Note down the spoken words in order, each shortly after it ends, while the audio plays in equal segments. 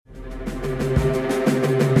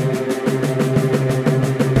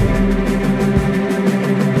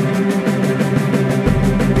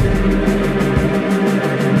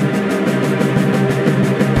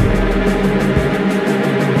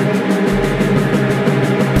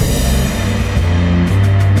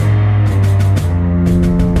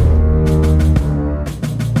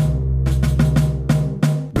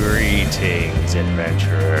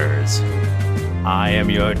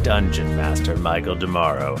Dungeon Master Michael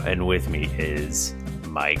Demaro, and with me is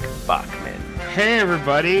Mike Bachman. Hey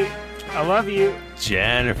everybody, I love you.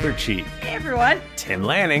 Jennifer Cheat. Hey everyone. Tim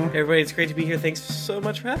Lanning. Hey everybody, it's great to be here. Thanks so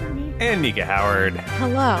much for having me. And Nika Howard.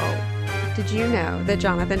 Hello. Did you know that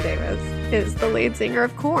Jonathan Davis is the lead singer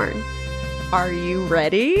of Korn? Are you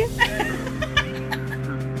ready?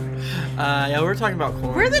 Yeah, we're talking about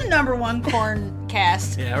Korn. We're the number one Korn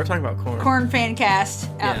cast. Yeah, we're talking about Korn. Korn fan cast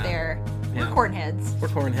out Yeah. there. Yeah. We're Korn heads. We're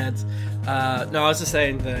Korn heads. No, I was just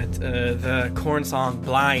saying that the Korn song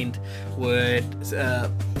 "Blind" would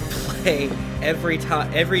play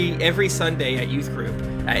every Sunday at youth group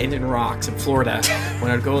at Indian Rocks in Florida when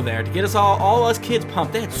I'd go there to get us all us kids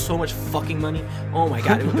pumped. They had so much fucking money. Oh my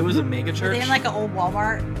god, it was a mega Are church. they in like an old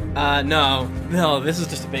Walmart? No, this is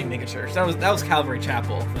just a big mega church. That was Calvary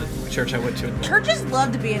Chapel, the church I went to. Churches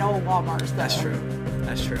love to be in old Walmarts, though. That's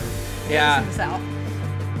true. In Yeah. the South.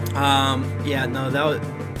 Yeah, no, that was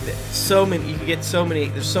so many. You could get so many.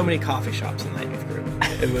 There's so many coffee shops in that youth group.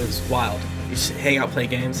 It was wild. You just hang out, play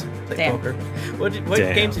games, play Damn. poker. What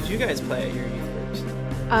Damn. games did you guys play at your youth groups?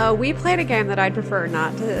 We played a game that I'd prefer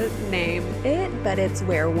not to name it, but it's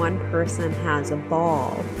where one person has a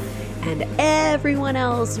ball and everyone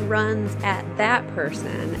else runs at that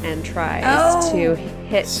person and tries to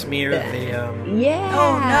hit Smear them. the Yeah.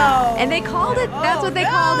 Oh, no. And they called it. That's Oh, what they no.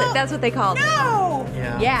 called it. That's what they called No!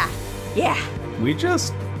 yeah. it. Yeah. Yeah. We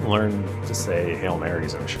just learned to say Hail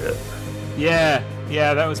Marys and shit. Yeah,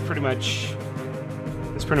 that was pretty much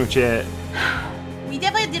it. We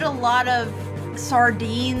definitely did a lot of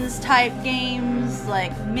sardines type games,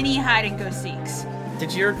 like mini hide and go seeks.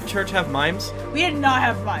 Did your church have mimes? We did not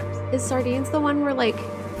have mimes. Is sardines the one where like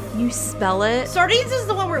you spell it? Sardines is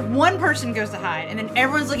the one where one person goes to hide, and then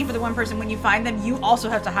everyone's looking for the one person. When you find them, you also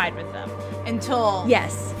have to hide with them until.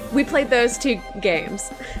 Yes. We played those two games.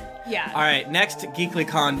 Yeah. All right, next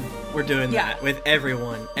GeeklyCon, we're doing Yeah. that with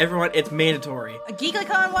everyone. Everyone, it's mandatory. A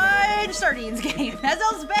GeeklyCon wide sardines game. That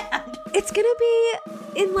sounds bad. It's gonna be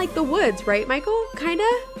in like the woods, right, Michael? Kinda?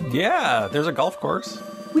 Yeah, there's a golf course.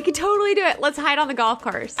 We could totally do it. Let's hide on the golf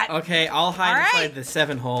course. Okay, I'll hide All right. inside the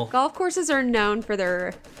 7-hole. Golf courses are known for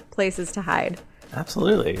their places to hide.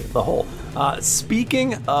 Absolutely, the whole.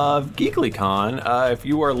 Speaking of GeeklyCon, if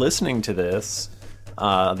you are listening to this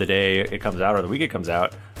the day it comes out or the week it comes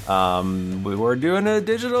out, we were doing a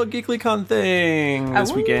digital GeeklyCon thing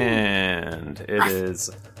this weekend. It is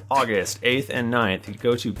August 8th and 9th. You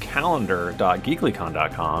go to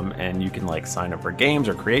calendar.geeklycon.com and you can like sign up for games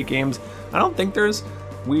or create games. I don't think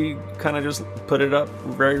we kind of just put it up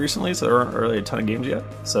very recently, so there aren't really a ton of games yet.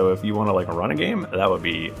 So if you want to like run a game, that would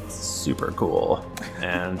be super cool.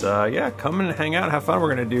 And yeah, come and hang out and have fun.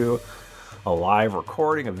 We're going to do a live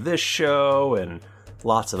recording of this show and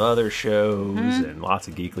lots of other shows and lots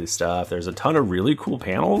of geekly stuff. There's a ton of really cool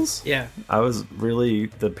panels. Yeah.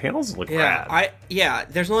 The panels look rad.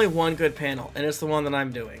 There's only one good panel, and it's the one that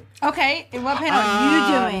I'm doing. Okay, and what panel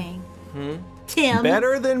are you doing? Tim.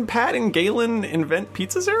 Better than Pat and Galen invent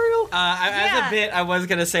pizza cereal? As a bit, I was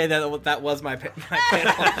gonna say that was my panel.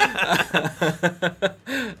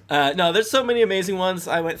 No, there's so many amazing ones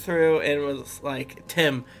I went through and was like,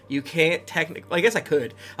 Tim, you can't technically. I guess I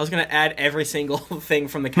could. I was gonna add every single thing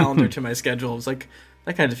from the calendar to my schedule. It was like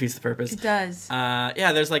that kind of defeats the purpose. It does.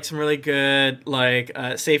 Yeah, there's like some really good like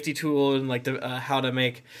safety tools and like how to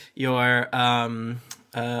make your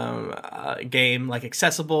game like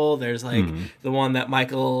accessible. There's like the one that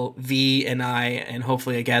Michael V and I and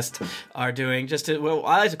hopefully a guest are doing, just to what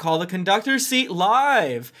I like to call the conductor's seat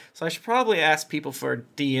live. So I should probably ask people for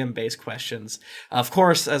DM based questions. Of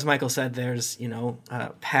course, as Michael said, there's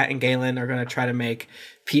Pat and Galen are going to try to make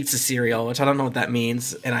pizza cereal, which I don't know what that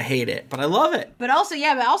means, and I hate it, but I love it. But also I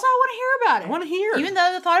want to hear about it. I want to hear. Even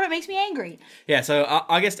though the thought of it makes me angry. Yeah, so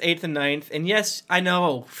August 8th and 9th. And yes, I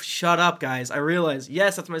know. Shut up, guys. I realize,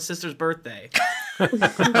 yes, that's my sister's birthday. You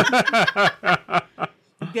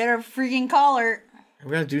better freaking call her.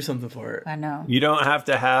 We're going to do something for it. I know. You don't have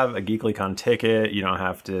to have a GeeklyCon ticket. You don't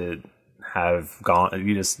have to have gone.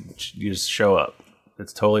 You just show up.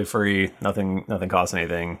 It's totally free. Nothing costs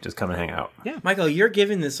anything. Just come and hang out. Yeah, Michael, you're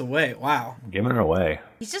giving this away. Wow. Giving it away.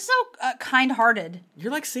 He's just so kind-hearted.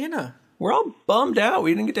 You're like Santa. We're all bummed out.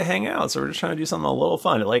 We didn't get to hang out, so we're just trying to do something a little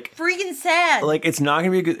fun. Like Freaking sad. it's not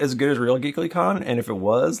going to be as good as real GeeklyCon, and if it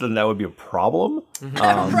was, then that would be a problem.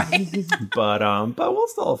 Right. But we'll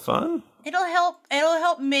still have fun. It'll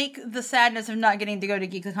help make the sadness of not getting to go to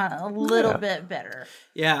GeeklyCon a little bit better.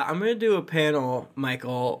 Yeah, I'm going to do a panel,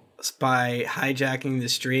 Michael, by hijacking the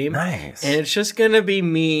stream. Nice. And it's just going to be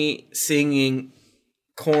me singing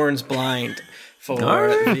Korn's Blind for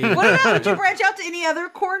Alright. the. What about, would you branch out to any other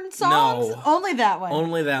Korn songs? No. Only that one.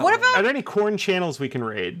 Only that What one. Are about, there any Korn channels we can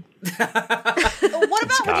raid? what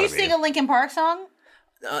about, would you sing a Linkin Park song?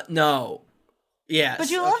 No. Yes. But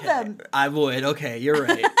you love them. I would. Okay, you're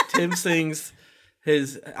right. Tim sings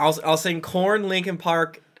his. I'll sing Korn, Linkin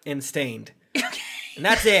Park, and Stained, and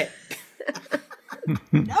that's it.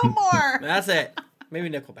 No more. That's it. Maybe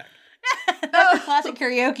Nickelback. That's your classic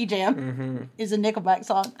karaoke jam. Is a Nickelback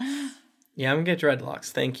song. Yeah, I'm gonna get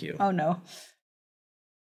dreadlocks. Thank you. Oh no.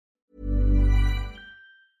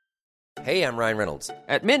 Hey, I'm Ryan Reynolds.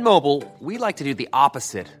 At Mint Mobile, we like to do the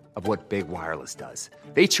opposite of what Big Wireless does.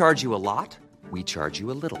 They charge you a lot, we charge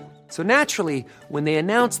you a little. So naturally, when they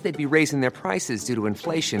announced they'd be raising their prices due to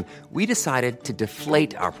inflation, we decided to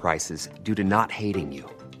deflate our prices due to not hating you.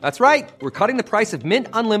 That's right. We're cutting the price of Mint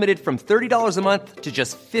Unlimited from $30 a month to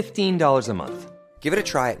just $15 a month. Give it a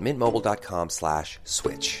try at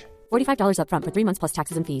mintmobile.com/switch. $45 up front for 3 months plus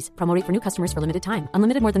taxes and fees. Promo rate for new customers for limited time.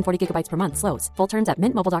 Unlimited more than 40 gigabytes per month. Slows full terms at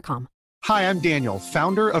mintmobile.com. Hi, I'm Daniel,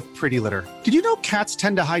 founder of Pretty Litter. Did you know cats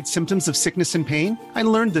tend to hide symptoms of sickness and pain? I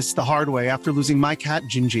learned this the hard way after losing my cat,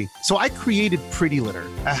 Gingy. So I created Pretty Litter,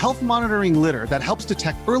 a health monitoring litter that helps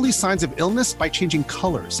detect early signs of illness by changing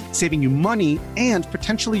colors, saving you money and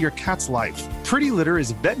potentially your cat's life. Pretty Litter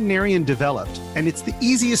is veterinarian developed, and it's the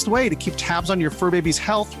easiest way to keep tabs on your fur baby's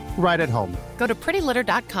health right at home. Go to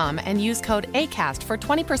prettylitter.com and use code ACAST for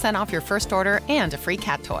 20% off your first order and a free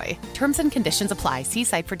cat toy. Terms and conditions apply. See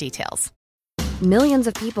site for details. Millions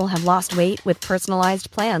of people have lost weight with personalized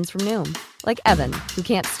plans from Noom. Like Evan, who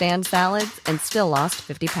can't stand salads and still lost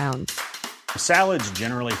 50 pounds. Salads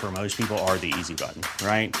generally for most people are the easy button,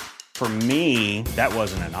 right? For me, that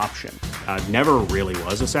wasn't an option. I never really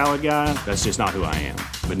was a salad guy. That's just not who I am.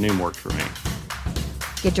 But Noom worked for me.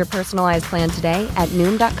 Get your personalized plan today at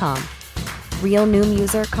Noom.com. Real Noom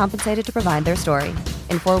user compensated to provide their story.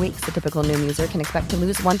 In 4 weeks, the typical Noom user can expect to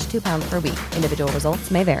lose 1 to 2 pounds per week. Individual results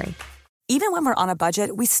may vary. Even when we're on a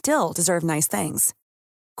budget, we still deserve nice things.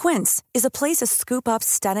 Quince is a place to scoop up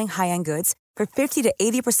stunning high-end goods for 50 to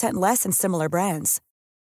 80% less than similar brands.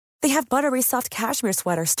 They have buttery soft cashmere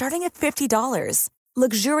sweaters starting at $50,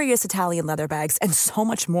 luxurious Italian leather bags, and so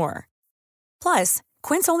much more. Plus,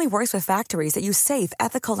 Quince only works with factories that use safe,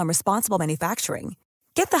 ethical, and responsible manufacturing.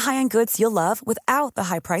 Get the high-end goods you'll love without the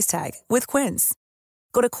high price tag with Quince.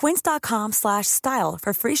 Go to quince.com/style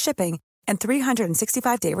for free shipping and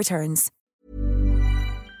 365-day returns.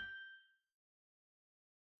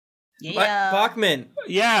 Yeah. Bachman.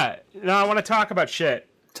 Yeah. No, I want to talk about shit.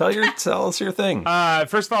 Tell us your thing.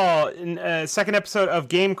 First of all, second episode of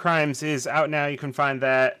Game Crimes is out now. You can find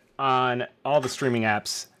that on all the streaming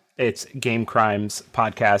apps. It's Game Crimes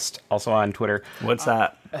Podcast, also on Twitter. What's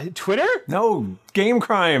that? Twitter? No, Game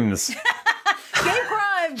Crimes. Game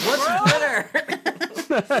Crimes. What's Twitter?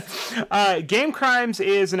 Game Crimes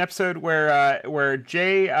is an episode where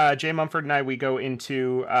Jay Mumford and I, we go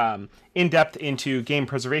into in depth into game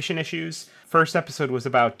preservation issues. First episode was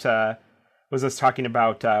about was us talking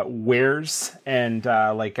about wares and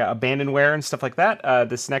like abandonware and stuff like that.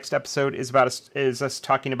 This next episode is us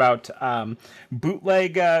talking about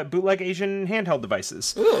bootleg Asian handheld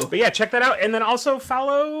devices. Ooh. But yeah, check that out, and then also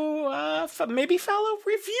follow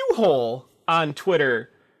Review Hole on Twitter.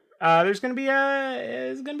 There's gonna be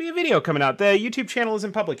a video coming out. The YouTube channel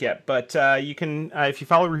isn't public yet, but you can if you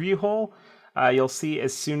follow Review Hole, you'll see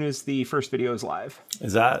as soon as the first video is live.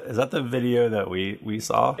 Is that the video that we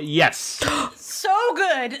saw? Yes. So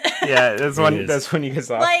good. Yeah, that's one you guys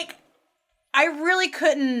saw. Like, I really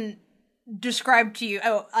couldn't describe to you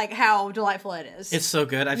like how delightful it is. It's so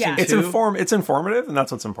good. I've Yeah. seen two. It's informative, and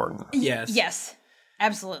that's what's important. Yes. Yes,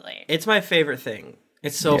 absolutely. It's my favorite thing.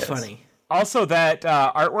 It's so Yes. funny. Also, that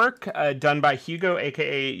artwork done by Hugo,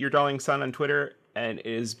 aka Your Darling Son on Twitter, and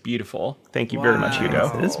is beautiful. Thank you very much,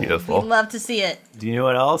 Hugo. It is beautiful. We'd love to see it. Do you know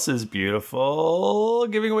what else is beautiful?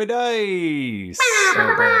 Giving away dice.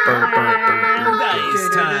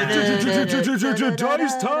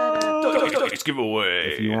 Dice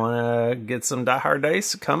giveaway. If you want to get some Die Hard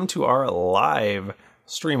dice, come to our live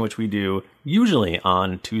stream, which we do usually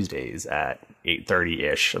on Tuesdays at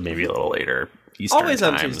 8:30-ish, or maybe a little later. Eastern Always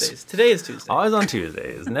on times. Tuesdays. Today is Tuesday. Always on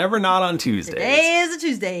Tuesdays. Never not on Tuesdays. Today is a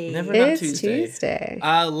Tuesday. Never not It's Tuesday. Tuesday.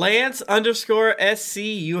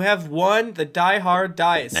 Lance_SC, you have won the Die Hard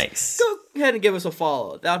dice. Nice. Go ahead and give us a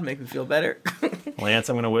follow. That would make me feel better. Lance,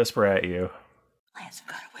 I'm going to whisper at you. Lance,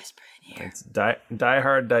 I'm gonna whisper in here. It's Die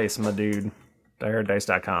Hard Dice, my dude.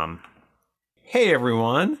 DieHardDice.com. Hey,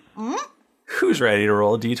 everyone. Who's ready to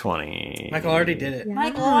roll a D20? Michael already did it.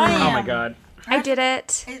 Michael, I am. Oh my god. I did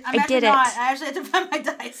it. I did it. I actually had to find my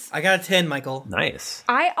dice. I got a 10, Michael. Nice.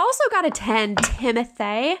 I also got a 10,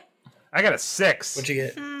 Timothy. I got a 6. What'd you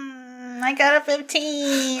get? I got a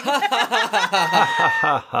 15.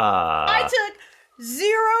 I took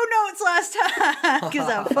 0 notes last time because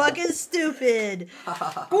I'm fucking stupid.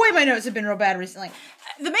 Boy, my notes have been real bad recently.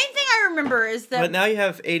 The main thing I remember is that... But now you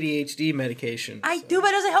have ADHD medication. I do, but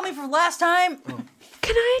it doesn't help me for last time.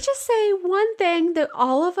 Can I just say one thing that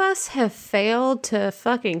all of us have failed to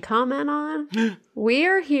fucking comment on? We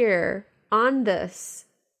are here on this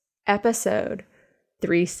episode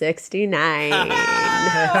 369.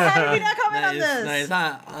 How did we not comment on this?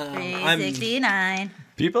 Nice. 369.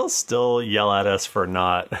 People still yell at us for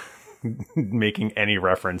not making any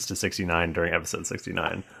reference to 69 during episode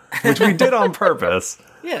 69, which we did on purpose.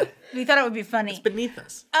 Yeah. We thought it would be funny. It's beneath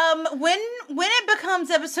us. When it becomes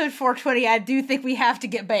episode 420, I do think we have to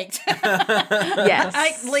get baked.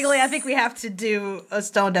 Yes. Legally, I think we have to do a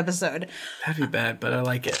stoned episode. That'd be bad, but I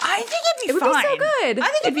like it. I think it'd be It would fine. be so good. I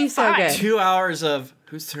think it'd be so fine. good. 2 hours of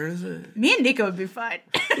whose turn is it? Me and Nico would be fine.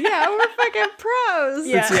 Yeah, we're fucking pros.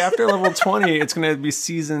 Yeah. But see, after level 20, it's going to be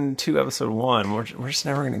season 2, episode 1. We're just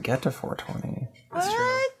never going to get to 420.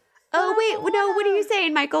 What? Oh, wait. No, what are you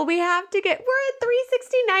saying, Michael? We have to get... We're at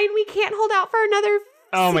 369. We can't hold out for another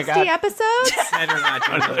 60 episodes? Better not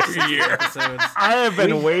do Another 60 year. episodes. I have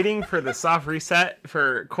been waiting for the soft reset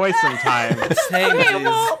for quite some time. Same Okay, as-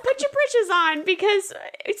 well, put your britches on because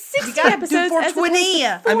it's 60 gotta do episodes as opposed 420.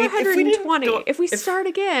 to I mean, if we didn't 420. go- If we start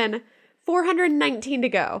again, 419 to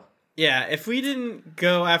go. Yeah, if we didn't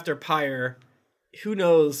go after Pyre, who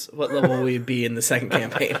knows what level we'd be in the second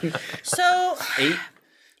campaign. So, 8?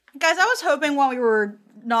 guys, I was hoping while we were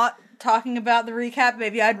not talking about the recap,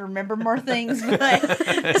 maybe I'd remember more things. But I do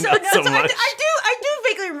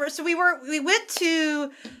vaguely remember. So we went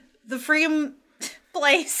to the freedom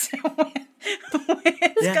place with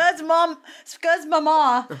Scud's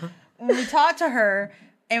mama. And we talked to her,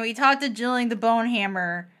 and we talked to Jillian the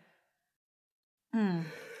Bonehammer. And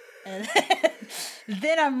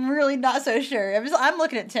then I'm really not so sure. I'm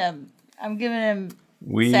looking at Tim. I'm giving him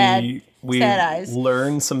sad eyes.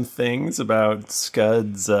 Learned some things about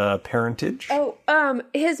Scud's parentage. Oh,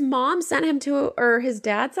 his mom sent him to, or his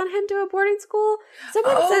dad sent him to a boarding school.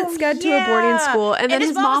 Someone sent Scud to a boarding school, and then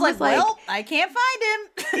his mom was like, well, I can't find him.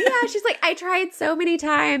 yeah, she's like, I tried so many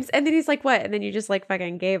times. And then he's like, what? And then you just like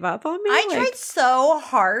fucking gave up on me? I tried so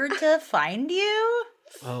hard to find you.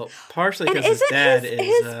 Well, partially And because his isn't dad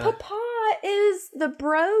his papa is the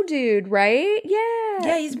bro dude, right? Yeah.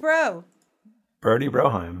 Yeah, he's bro. Brody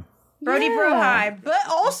Broheim. Brody Broheim. But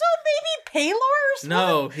also maybe Paylor or something?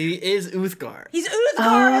 No, he is Uthgar. He's Uthgar,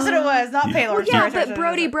 that's what it was, not Paylor. Well, yeah, Sorry. but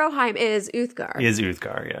Brody Broheim is Uthgar. He is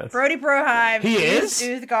Uthgar, yes. Brody Broheim He is?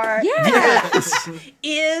 Uthgar. Yes.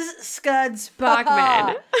 Is Scud's Bachman.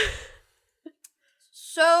 papa.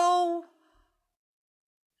 So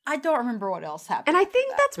I don't remember what else happened. And I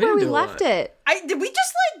think that's We where we didn't do a left lot. it. Did we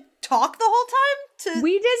just like talk the whole time to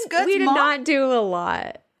We Scud's did mom? not do a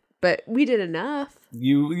lot, but we did enough.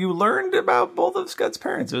 You learned about both of Scud's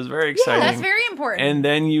parents. It was very exciting. That's very important. And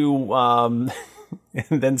then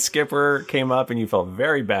and then Skipper came up and you felt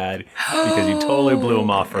very bad because you totally blew him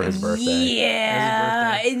off for his birthday.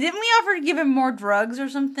 Yeah. Didn't we offer to give him more drugs or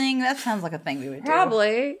something? That sounds like a thing we would do.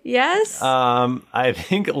 Probably. Yes. I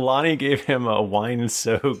think Lonnie gave him a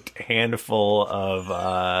wine-soaked handful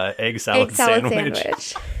of egg salad sandwich.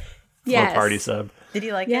 from Yes. a party sub. Did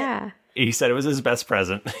he like it? Yeah. He said it was his best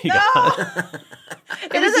present. He got.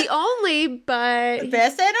 It was the only, but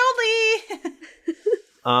Best and only.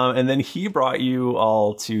 And then he brought you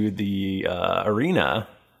all to the arena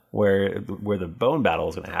where the bone battle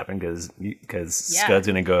is going to happen because Scud's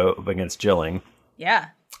going to go up against Jilling. Yeah.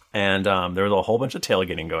 And there was a whole bunch of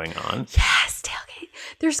tailgating going on. yes, tailgate.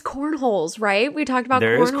 There's cornholes, right? We talked about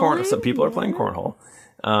There is cornholing. so people are playing cornhole.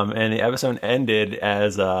 And the episode ended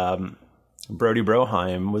as Brody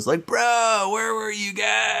Broheim was like, "Bro, where were you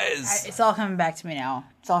guys?" It's all coming back to me now.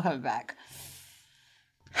 It's all coming back.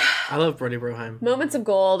 I love Brody Broheim. Moments of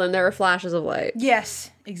gold, and there were flashes of light. Yes,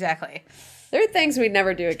 exactly. There are things we'd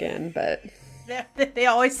never do again, but They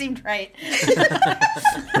always seemed right.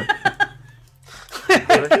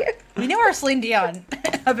 We knew our Celine Dion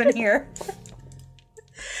up in here.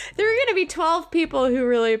 there are going to be 12 people who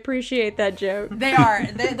really appreciate that joke. They are.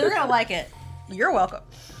 They're going to like it. You're welcome.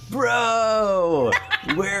 Bro,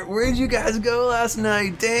 where'd you guys go last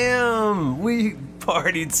night? Damn, we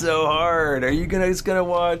partied so hard. Are you just gonna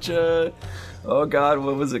watch? Oh God,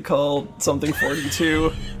 what was it called? Something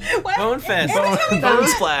 42. Bone Fest. Bone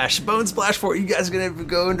Splash. Bone Splash 4. You guys gonna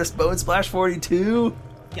go into Bone Splash 42?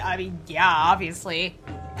 Yeah, I mean, yeah, obviously.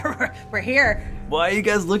 We're here. Why are you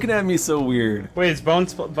guys looking at me so weird? Wait, is Bone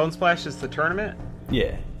Splash is the tournament?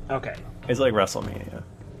 Yeah. Okay. It's like WrestleMania.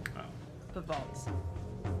 But bones.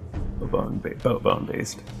 Bone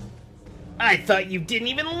based. I thought you didn't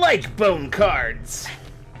even like bone cards.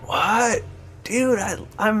 What? Dude,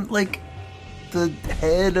 I'm like the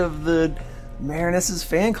head of the Marinus'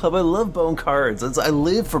 fan club. I love bone cards. I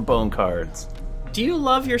live for bone cards. Do you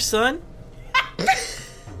love your son?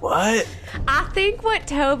 What? I think what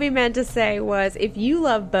Toby meant to say was, if you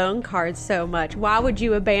love bone cards so much, why would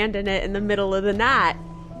you abandon it in the middle of the night?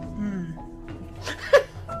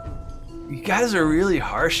 You guys are really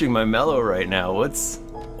harshing my mellow right now. What's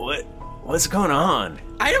going on?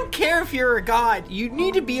 I don't care if you're a god. You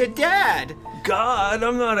need to be a dad. God?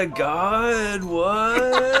 I'm not a god. What?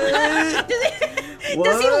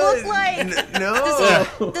 Does he look like?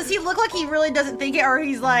 No. Does he look like he really doesn't think it, or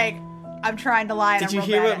he's like, I'm trying to lie? And Did I'm you real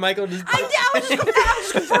hear bad what at Michael just? I was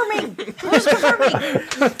just confirming.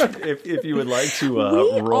 If you would like to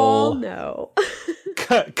We roll, all know.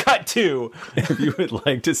 Cut two. if you would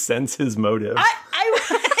like to sense his motive. I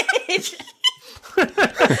Oh my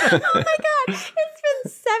god, it's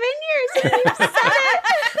been 7 years since you said it.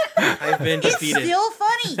 I've been It's defeated. still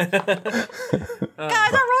funny. Guys,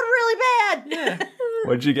 I rolled really bad.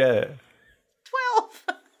 What'd you get? 12.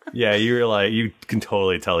 Yeah, you were like, you can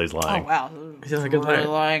totally tell he's lying. Oh, wow. He's like a Really liar.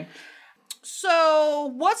 lying.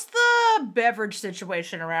 So, what's the beverage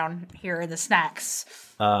situation around here in the snacks?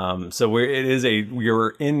 So we're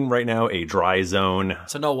in right now a dry zone.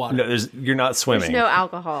 So no water. No, you're not swimming. There's no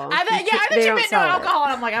alcohol. I bet They you don't meant no sell it. alcohol,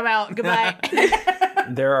 and I'm like, I'm out. Goodbye.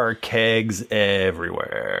 There are kegs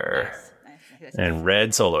everywhere. Nice. And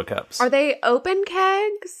red Solo cups. Are they open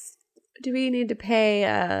kegs? Do we need to pay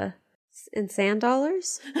in sand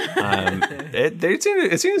dollars?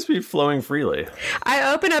 It seems to be flowing freely.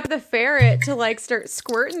 I open up the ferret to like start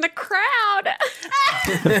squirting the crowd.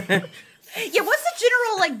 Yeah, what's the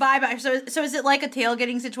general vibe? So is it like a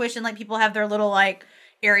tailgating situation? Like people have their little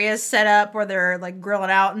areas set up where they're grilling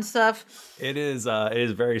out and stuff? It is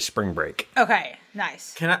very spring break. Okay,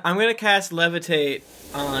 nice. I'm gonna cast Levitate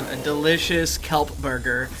on a delicious kelp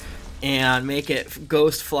burger and make it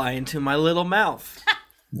ghost fly into my little mouth.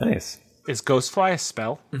 Nice. Is Ghostfly a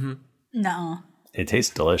spell? Mm-hmm. No. It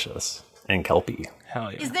tastes delicious and kelpy.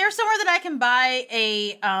 Hell yeah. Is there somewhere that I can buy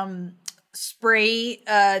a spray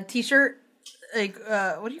t-shirt?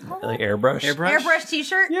 What do you call it? Like airbrush? Airbrush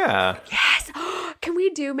t-shirt? Yeah. Yes. Can we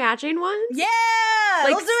do matching ones? Yeah.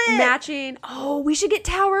 Like let's do it. matching. Oh, we should get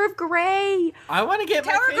Tower of Grey. I want to get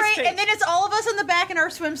Tower my face Grey, paint. and then it's all of us in the back in our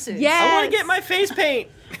swimsuits. Yes. I want to get my face paint.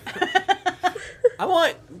 I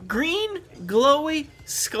want green, glowy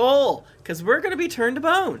skull, because we're going to be turned to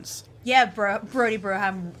bones. Yeah, Brody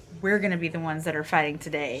Broham, we're gonna be the ones that are fighting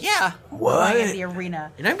today. Yeah. What? In the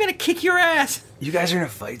arena. And I'm going to kick your ass. You guys are gonna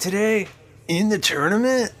fight today? In the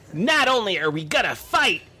tournament? Not only are we gonna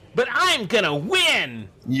fight, but I'm gonna win!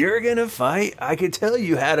 You're gonna fight? I could tell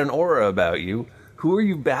you had an aura about you. Who are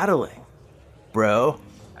you battling, bro?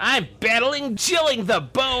 I'm battling Jilling the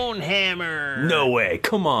Bonehammer! No way!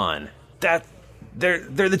 Come on! They're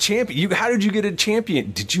the champion. How did you get a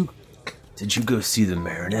champion? Did you go see the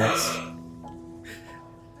Marinus?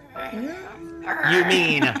 You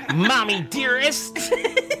mean Mommy Dearest?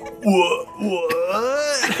 What?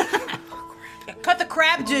 Cut the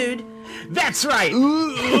crap, dude. That's right!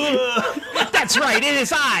 That's right, it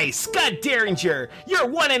is I, Scud Derringer, your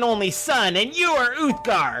one and only son, and you are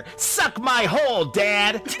Uthgar. Suck my hole,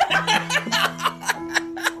 Dad!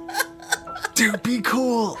 Dude, be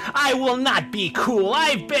cool! I will not be cool.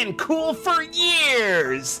 I've been cool for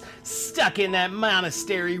years! Stuck in that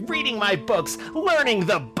monastery, reading my books, learning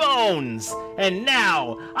the bones! And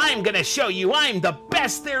now, I'm gonna show you I'm the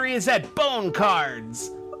best there is at bone cards!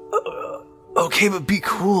 Okay, but be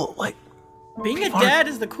cool. Being a dad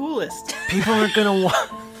is the coolest. People aren't gonna want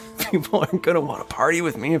to party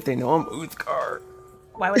with me if they know I'm Uthgar.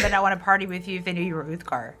 Why would they not want to party with you if they knew you were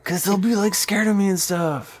Uthgar? Cause they'll be scared of me and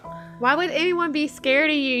stuff. Why would anyone be scared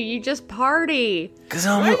of you? You just party. Cause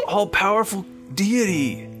I'm an all-powerful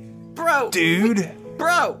deity. Bro. Dude.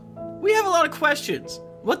 We have a lot of questions.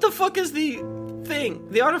 What the fuck is the thing?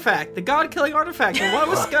 The artifact? The god-killing artifact? And why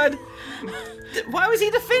was Scud... Why was he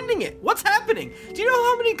defending it? What's happening? Do you know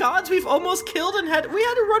how many gods we've almost killed and we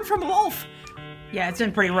had to run from Wolf? Yeah, it's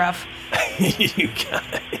been pretty rough. You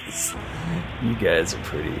guys are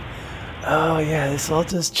pretty... Oh yeah, this I'll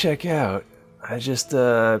just check out. I just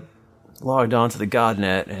logged on to the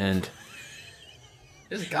GodNet and...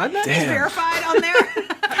 Is it GodNet? Damn. Verified on there?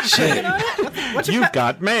 Shit. You've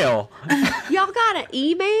got mail. Y'all got an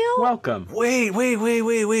email? Welcome. Wait.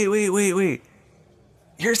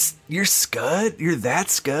 You're Scud? You're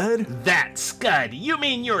that Scud? That Scud? You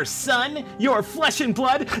mean your son? Your flesh and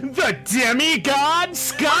blood? The demigod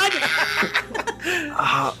Scud?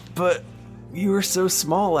 But you were so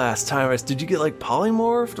small last time. Did you get like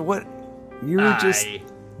polymorphed? What? You were just... I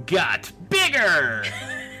got bigger!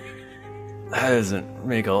 That doesn't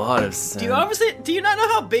make a lot of sense. Do you not know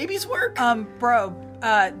how babies work? Bro,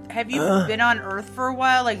 have you been on Earth for a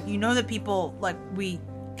while? Like, you know that people, like, we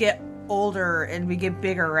get older and we get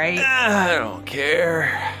bigger, right? I don't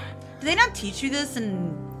care. Do they not teach you this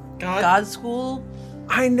in God school?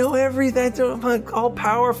 I know everything. I'm like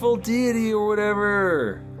all-powerful deity or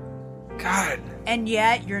whatever. God. And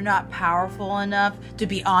yet, you're not powerful enough to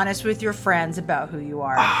be honest with your friends about who you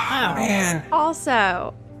are. Oh, man.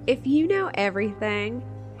 Also, if you know everything,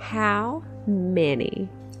 how many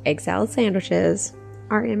egg salad sandwiches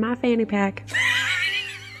are in my fanny pack?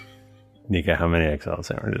 Nika, how many egg salad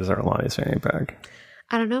sandwiches are in Lonnie's fanny pack?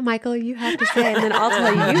 I don't know, Michael. You have to say, and then I'll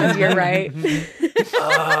tell you if you're right.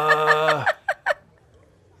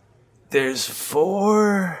 There's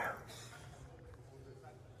 4.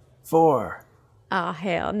 4. Oh,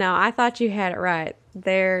 hell. No, I thought you had it right.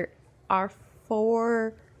 There are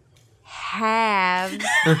 4 halves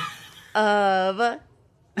of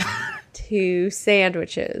 2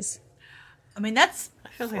 sandwiches. I mean, that's...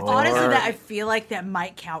 honestly, that I feel like that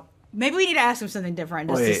might count. Maybe we need to ask him something different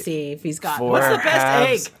just to see if he's got... What's the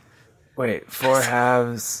best egg? Wait, 4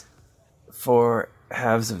 halves... 4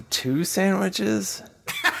 halves of 2 sandwiches?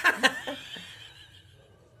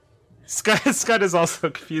 Scott is also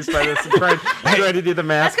confused by this and trying to do the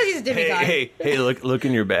math. That's because he's a demigod. Hey, look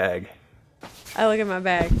in your bag. I look at my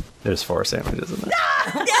bag. There's 4 sandwiches in there.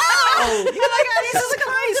 No! Oh my god, these are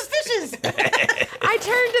the fishes! I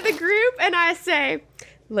turn to the group and I say,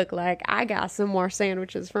 look like I got some more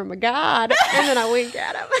sandwiches from a god. And then I wink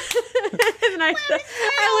at him. And then I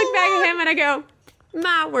look back at him and I go,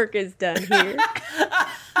 my work is done here.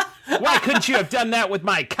 Why couldn't you have done that with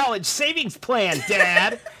my college savings plan,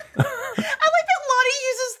 Dad? I like that Lottie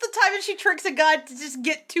uses the time that she tricks a god to just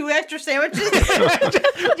get 2 extra sandwiches.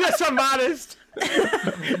 Yes, I'm honest.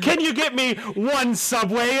 Can you get me 1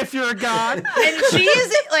 Subway if you're a god? And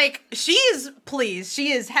she is pleased.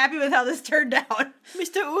 She is happy with how this turned out.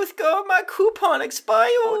 Mr. Uthgar, my coupon expired.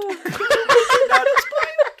 Not expired.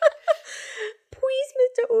 Please,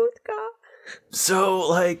 Mr. Uthgar. So,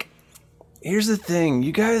 like, here's the thing.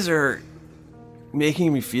 You guys are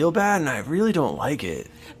making me feel bad, and I really don't like it.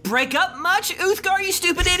 Break up much, Uthgar, you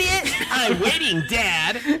stupid idiot? I'm waiting,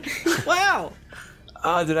 Dad. Wow.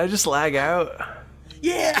 Did I just lag out?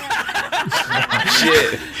 Yeah.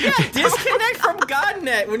 Shit. Yeah, disconnect from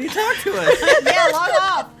GodNet when you talk to us. Yeah, log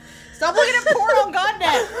off. Stop looking at porn on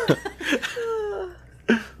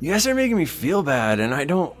GodNet. You guys are making me feel bad, and I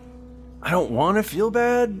don't want to feel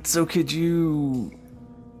bad, so could you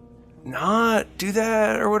not do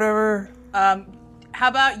that or whatever? How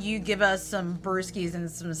about you give us some brewskis and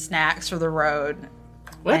some snacks for the road?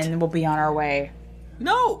 What? And we'll be on our way.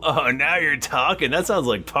 No. Oh, now you're talking. That sounds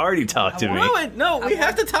like party talk to me. No, we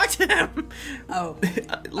have to talk to him. Oh.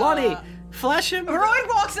 Lonnie, flash him. Rowan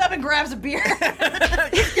walks up and grabs a beer.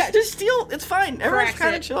 Yeah, just steal. It's fine. Everyone's Cracks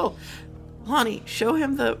kind it. of chill. Lonnie, show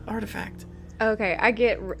him the artifact. Okay, I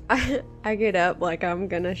get up like I'm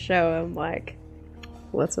gonna show him like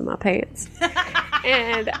what's in my pants.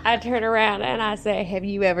 And I turn around and I say, have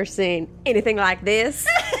you ever seen anything like this?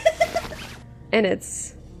 And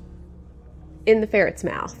it's in the ferret's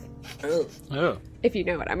mouth. Oh. If you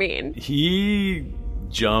know what I mean. He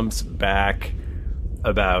jumps back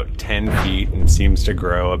about 10 feet and seems to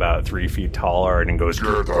grow about 3 feet taller and goes,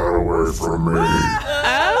 "Get that away from me."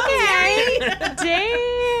 Okay.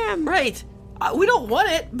 Damn. Right. We don't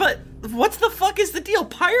want it, but what's the fuck is the deal?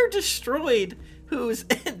 Pyre destroyed who's...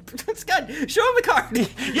 Scud, show him the card.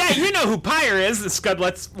 Yeah, you know who Pyre is. The Scud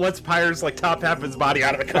lets Pyre's like top half of his body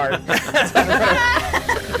out of the card.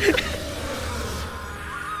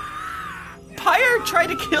 Pyre tried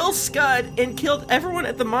to kill Scud and killed everyone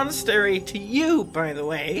at the monastery, to you, by the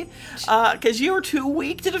way, because you were too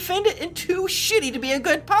weak to defend it and too shitty to be a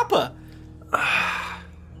good papa.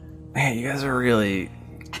 Man, you guys are really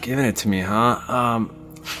giving it to me, huh?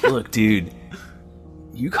 Look, dude,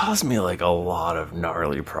 you caused me like a lot of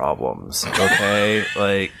gnarly problems, okay?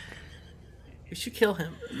 Like, You should kill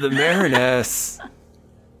him. the Mariness,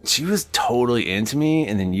 she was totally into me,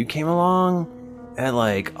 and then you came along, and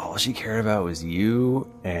like all she cared about was you,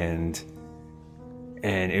 and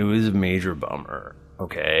it was a major bummer,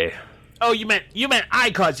 okay? Oh, you meant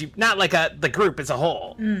I caused you, not like the group as a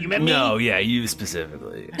whole. You meant me? No, yeah, you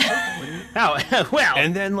specifically. Oh, well.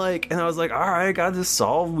 And then and I was like, all right, I got this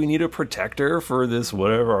solved. We need a protector for this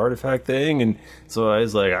whatever artifact thing. And so I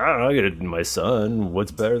was like, I don't know, I get it to my son.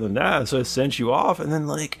 What's better than that? So I sent you off. And then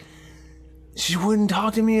she wouldn't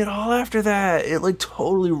talk to me at all after that. It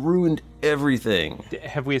totally ruined everything.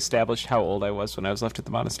 Have we established how old I was when I was left at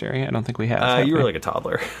the monastery? I don't think we have. You were like a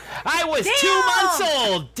toddler. I was 2 months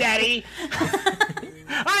old, Daddy.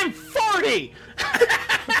 I'm 40.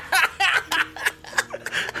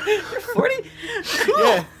 40? Cool.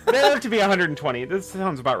 Yeah, they live to be 120. This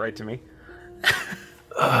sounds about right to me.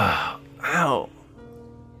 Ow.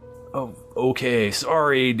 Oh, okay.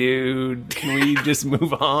 Sorry, dude. Can we just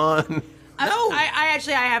move on? No. I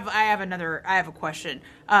have a question.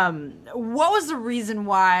 What was the reason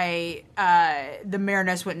why the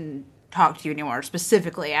Marinus wouldn't talk to you anymore,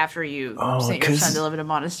 specifically after you sent your son to live in a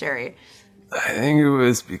monastery? I think it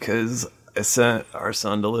was because I sent our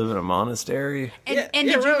son to live in a monastery. And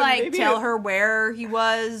did you tell her where he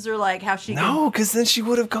was or how she? No, because then she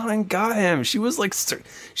would have gone and got him. She was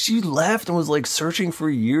she left and was searching for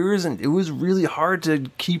years, and it was really hard to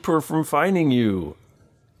keep her from finding you.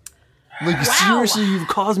 Wow. Seriously, you've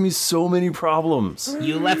caused me so many problems.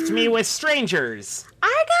 You left me with strangers.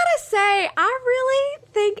 I gotta say, I really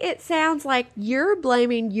think it sounds like you're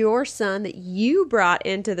blaming your son that you brought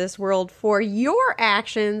into this world for your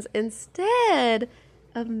actions instead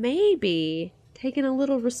of maybe taking a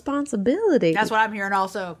little responsibility. That's what I'm hearing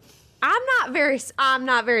also. I'm not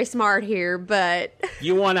very smart here, but...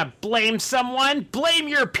 You want to blame someone? Blame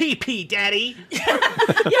your pee-pee, Daddy.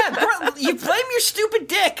 Yeah, bro, you blame your stupid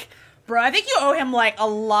dick. Bro, I think you owe him a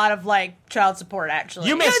lot of child support. Actually,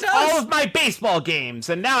 you missed all of my baseball games,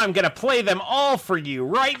 and now I'm gonna play them all for you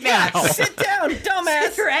right now. Yeah, sit down, dumbass.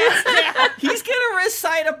 Sit your ass down. He's gonna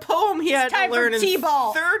recite a poem he had to learn in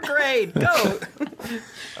third grade. Go.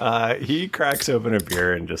 He cracks open a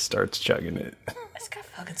beer and just starts chugging it. This guy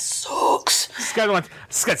fucking sucks. This guy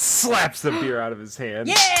slaps the beer out of his hand.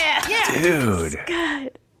 Yeah, dude.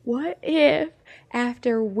 God, what if?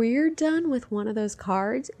 After we're done with one of those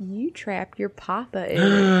cards, you trap your papa in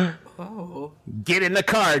it. Oh. Get in the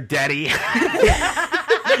card, Daddy.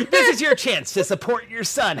 This is your chance to support your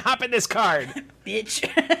son. Hop in this card. Bitch.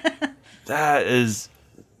 That is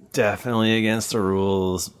definitely against the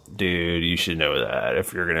rules. Dude, you should know that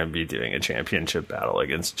if you're going to be doing a championship battle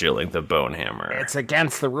against Jilling the Bonehammer. It's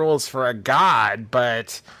against the rules for a god,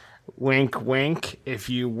 but wink, wink, if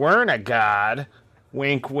you weren't a god,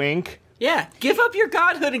 wink, wink. Yeah, give up your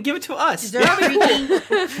godhood and give it to us. Is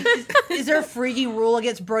there a freaky rule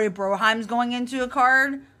against Brody Broheims going into a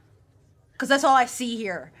card? Because that's all I see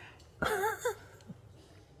here.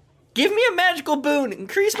 Give me a magical boon.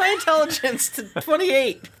 Increase my intelligence to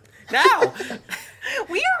 28. Now!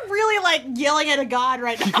 We are really yelling at a god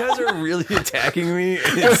right now. You guys are really attacking me.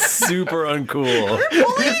 It's super uncool. We're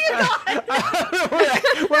bullying a god.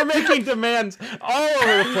 We're making demands all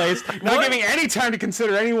over the place, not giving any time to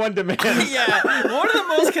consider any one demand. Yeah, one of the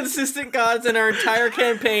most consistent gods in our entire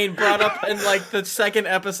campaign brought up in the second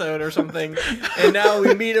episode or something, and now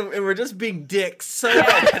we meet him and we're just being dicks. So I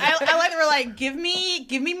like that we're give me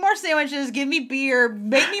more sandwiches, give me beer,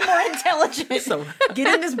 make me more intelligent.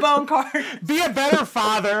 Get in this bone card. Be a better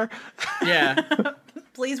father. Yeah.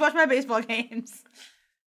 Please watch my baseball games.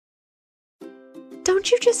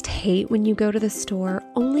 Don't you just hate when you go to the store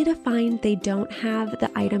only to find they don't have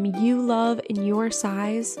the item you love in your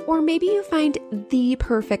size? Or maybe you find the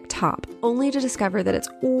perfect top only to discover that it's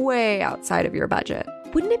way outside of your budget.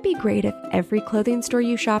 Wouldn't it be great if every clothing store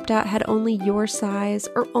you shopped at had only your size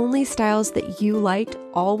or only styles that you liked,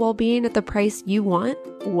 all while being at the price you want?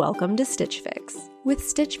 Welcome to Stitch Fix. With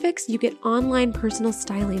Stitch Fix, you get online personal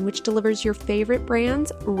styling, which delivers your favorite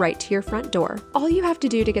brands right to your front door. All you have to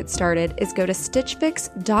do to get started is go to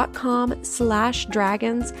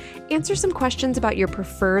stitchfix.com/dragons, answer some questions about your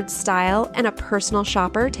preferred style, and a personal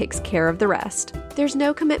shopper takes care of the rest. There's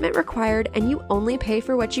no commitment required, and you only pay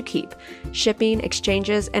for what you keep. Shipping,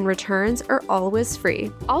 exchanges, and returns are always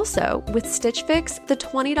free. Also, with Stitch Fix, the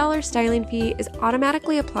 $20 styling fee is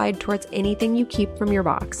automatically applied towards anything you keep from your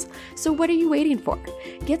box. So what are you waiting for?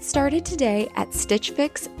 Get started today at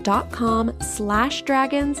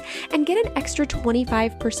stitchfix.com/dragons and get an extra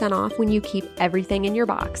 25% off when you keep everything in your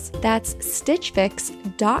box. That's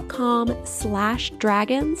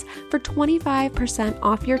stitchfix.com/dragons for 25%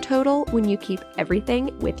 off your total when you keep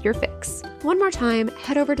everything with your fix. One more time,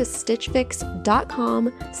 head over to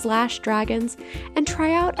stitchfix.com/dragons and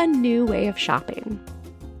try out a new way of shopping.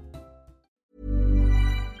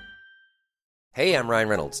 Hey, I'm Ryan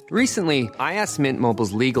Reynolds. Recently, I asked Mint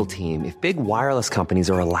Mobile's legal team if big wireless companies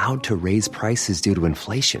are allowed to raise prices due to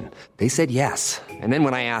inflation. They said yes. And then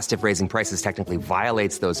when I asked if raising prices technically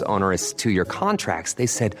violates those onerous 2-year contracts, they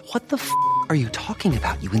said, "What the f*** are you talking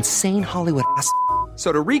about, you insane Hollywood ass f-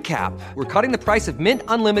 So to recap, we're cutting the price of Mint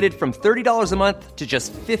Unlimited from $30 a month to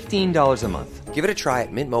just $15 a month. Give it a try at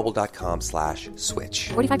mintmobile.com/switch.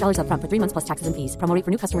 $45 up front for 3 months plus taxes and fees. Promo rate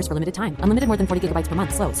for new customers for limited time. Unlimited more than 40 gigabytes per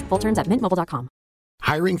month. Slows full terms at mintmobile.com.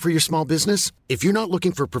 Hiring for your small business? If you're not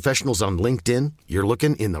looking for professionals on LinkedIn, you're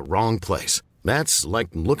looking in the wrong place. That's like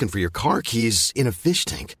looking for your car keys in a fish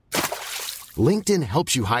tank. LinkedIn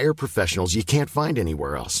helps you hire professionals you can't find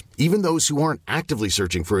anywhere else, even those who aren't actively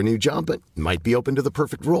searching for a new job but might be open to the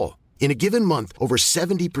perfect role. In a given month, over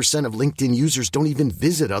 70% of LinkedIn users don't even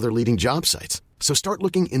visit other leading job sites. So start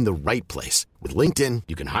looking in the right place. With LinkedIn,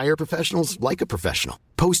 you can hire professionals like a professional.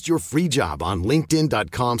 Post your free job on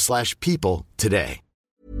linkedin.com/people today.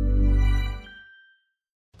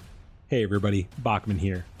 Hey everybody, Bachman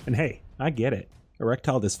here. And hey, I get it.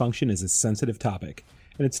 Erectile dysfunction is a sensitive topic.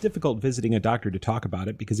 And it's difficult visiting a doctor to talk about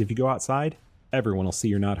it because if you go outside, everyone will see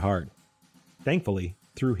you're not hard. Thankfully,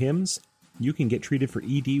 through HIMS, you can get treated for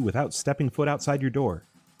ED without stepping foot outside your door.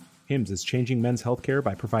 HIMS is changing men's healthcare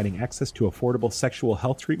by providing access to affordable sexual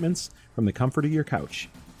health treatments from the comfort of your couch.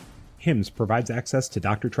 HIMS provides access to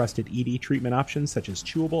doctor-trusted ED treatment options such as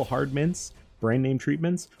chewable hard mints, brand name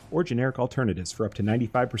treatments, or generic alternatives for up to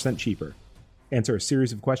 95% cheaper. Answer a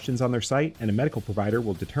series of questions on their site, and a medical provider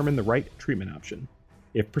will determine the right treatment option.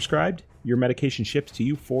 If prescribed, your medication ships to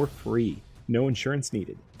you for free, no insurance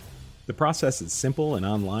needed. The process is simple and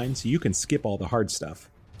online, so you can skip all the hard stuff.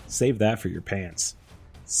 Save that for your pants.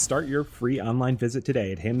 Start your free online visit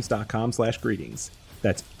today at hims.com/greetings.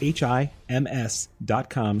 That's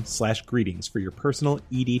HIMS.com/greetings for your personal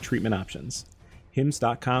ED treatment options.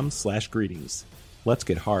 hims.com/greetings. Let's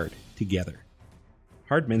get hard together.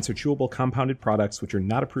 Hard mints are chewable compounded products which are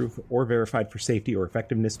not approved or verified for safety or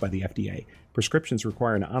effectiveness by the FDA. Prescriptions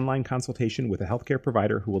require an online consultation with a healthcare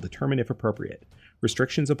provider who will determine if appropriate.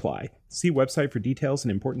 Restrictions apply. See website for details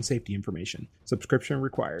and important safety information. Subscription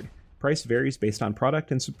required. Price varies based on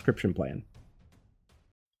product and subscription plan.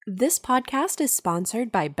 This podcast is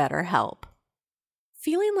sponsored by BetterHelp.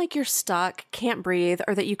 Feeling like you're stuck, can't breathe,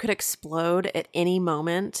 or that you could explode at any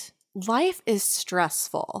moment? Life is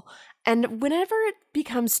stressful. And whenever it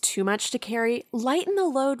becomes too much to carry, lighten the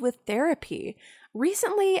load with therapy.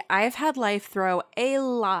 Recently, I've had life throw a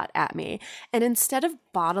lot at me, and instead of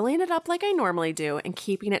bottling it up like I normally do and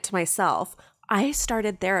keeping it to myself, I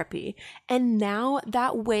started therapy, and now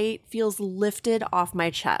that weight feels lifted off my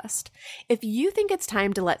chest. If you think it's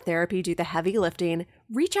time to let therapy do the heavy lifting,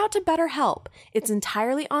 reach out to BetterHelp. It's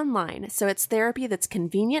entirely online, so it's therapy that's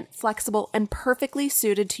convenient, flexible, and perfectly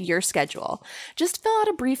suited to your schedule. Just fill out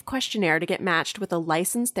a brief questionnaire to get matched with a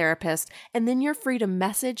licensed therapist, and then you're free to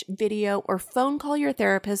message, video, or phone call your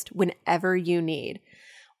therapist whenever you need.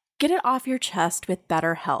 Get it off your chest with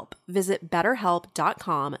BetterHelp. Visit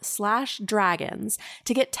betterhelp.com/dragons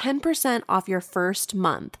to get 10% off your first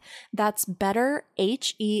month. That's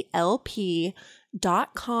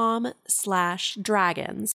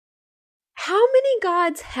betterhelp.com/dragons. How many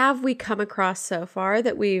gods have we come across so far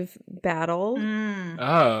that we've battled? You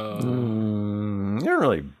don't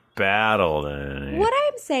really battled any. What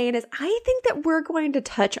I'm saying is I think that we're going to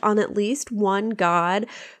touch on at least one god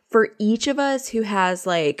for each of us who has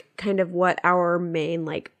like kind of what our main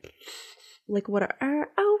like what are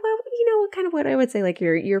kind of what I would say like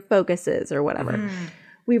your focus is or whatever.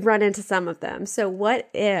 We've run into some of them. So what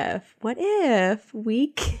if we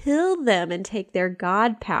kill them and take their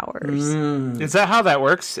god powers? Is that how that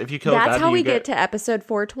works? If you kill That's a god, how we get to episode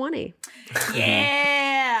 420.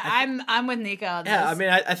 Yeah, I'm with Nico on this. Yeah, I mean,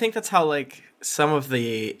 I think that's how like some of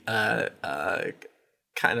the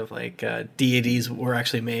kind of like deities were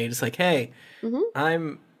actually made. It's like, hey,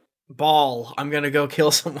 I'm Baal. I'm gonna go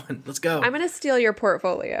kill someone. Let's go. I'm gonna steal your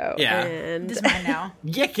portfolio. Yeah, and this is mine now.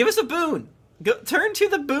 Yeah, give us a boon. Go turn to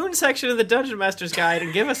the boon section of the Dungeon Master's Guide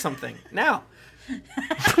and give us something now.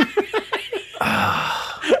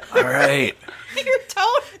 All right. Your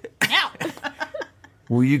tone now.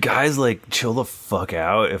 Will you guys like chill the fuck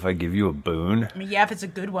out if I give you a boon? I mean, yeah, if it's a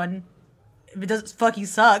good one. If it doesn't fucking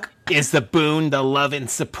suck. Is the boon the love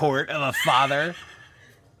and support of a father?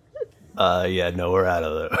 Yeah, no, we're out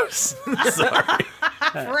of those. Sorry.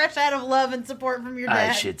 Fresh out of love and support from your dad.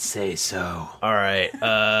 I should say so. All right.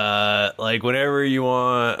 Like whenever you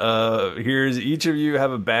want. Here's each of you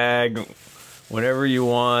have a bag. Whenever you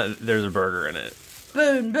want, there's a burger in it.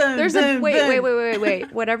 Boom, boom, There's boom, a wait. boom.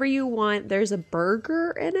 Whatever you want, there's a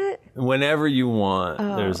burger in it. Whenever you want,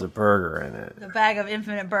 there's a burger in it. The bag of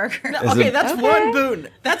infinite burger. That's one boon.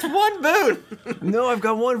 That's one boon. No, I've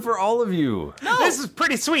got one for all of you. No. This is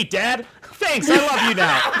pretty sweet, Dad. Thanks, I love you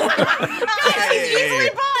now. Guys, he's easily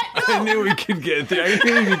bought. I knew we could get there. I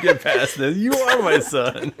knew we could get past this. You are my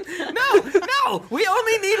son. No, we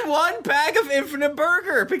only need one bag of infinite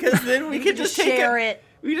burger because then we can just take share it.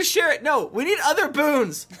 We just share it. No, we need other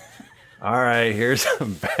boons. All right, here's a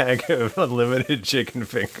bag of unlimited chicken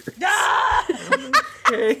fingers.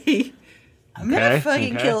 Okay. I'm gonna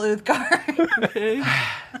fucking kill Uthgar. Okay.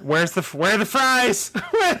 Where are the fries?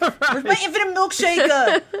 Where's my infinite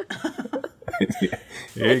milkshake?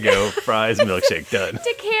 Here you go, fries, milkshake, done.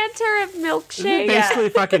 Decanter of milkshake. Basically,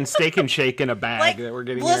 fucking steak and shake in a bag Like, that we're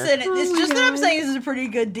getting listen, here. it's just that I'm saying this is a pretty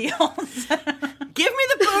good deal. Give me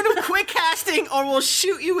the boon of quick casting, or we'll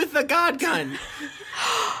shoot you with the god gun.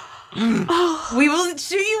 We will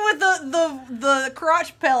shoot you with the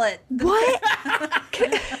crotch pellet. What?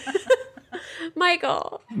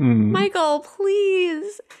 Michael,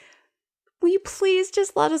 please. Will you please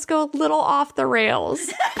just let us go a little off the rails?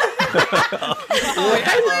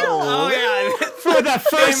 Oh yeah, For the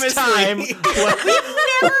first time.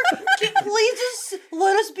 Please just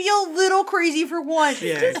let us be a little crazy for once.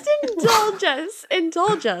 Yeah. Just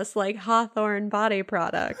indulge us like Hawthorne body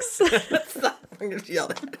products. I'm gonna yell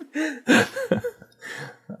at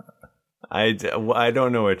I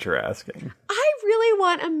don't know what you're asking. I really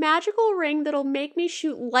want a magical ring that'll make me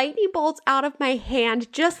shoot lightning bolts out of my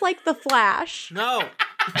hand just like the Flash. No.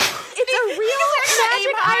 It's a real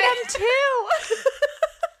magic item too.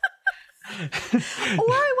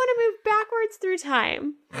 Or I want to move backwards through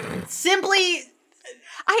time. Simply,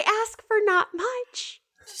 I ask for not much.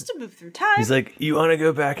 just to move through time. He's like, you want to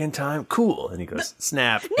go back in time? Cool. And he goes,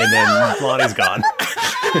 snap. And then Lonnie's gone.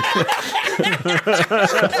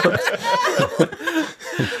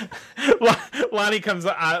 Lonnie comes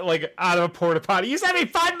out of a porta potty. You sent me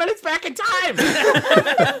 5 minutes back in time.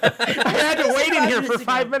 I had to wait in here for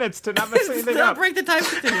 5 minutes to not mess anything Don't up. break the time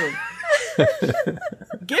continuum.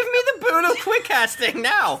 Give me the boon of quick casting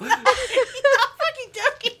now. I'm not fucking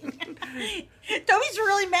joking. Toby's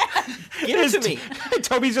really mad. Give it to me.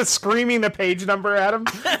 Toby's just screaming the page number at him.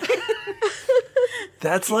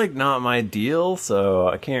 That's like not my deal, so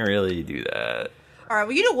I can't really do that. All right,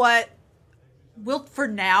 well, you know what? For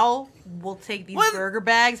now, we'll take these burger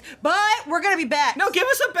bags, but we're gonna be back. No, give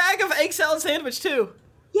us a bag of egg salad sandwich too.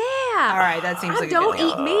 Yeah. All right, that seems like don't a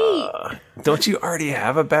good eat meat. Don't you already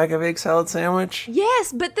have a bag of egg salad sandwich?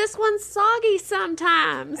 Yes, but this one's soggy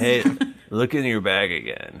sometimes. Hey, look in your bag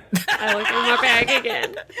again. I look in my bag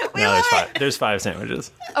again. No, there's five sandwiches.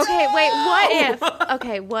 Okay, wait, what if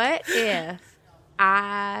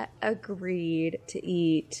I agreed to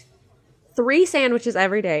eat 3 sandwiches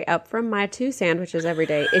every day, up from my 2 sandwiches every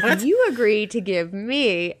day, if you agree to give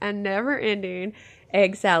me a never-ending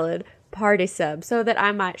egg salad party sub so that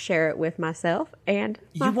I might share it with myself and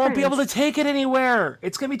my You won't be friends. able to take it anywhere.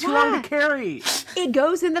 It's going to be too long to carry. It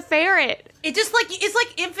goes in the ferret. It just it's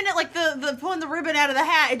like infinite, like the pulling the ribbon out of the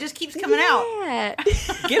hat. It just keeps coming out.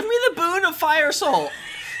 Give me the boon of fire soul.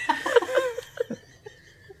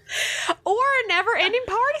 Or a never-ending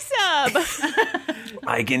party sub.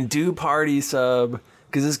 I can do party sub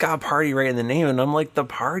because it's got party right in the name, and I'm like the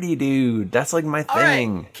party dude. That's like my All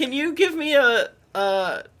thing. right, can you give me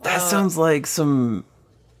That sounds like some.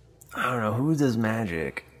 I don't know who does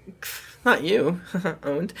magic. Not you.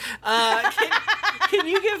 Owned. Can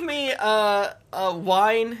you give me a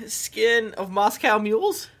wine skin of Moscow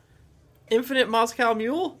mules? Infinite Moscow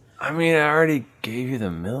mule? I mean, I already gave you the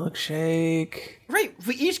milkshake. Right,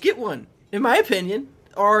 we each get one, in my opinion.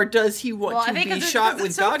 Or does he want to be shot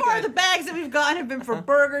with so God far guy? the bags that we've gotten have been for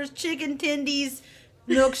burgers, chicken tendies,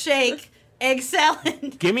 milkshake, egg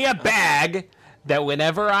salad. Give me a bag that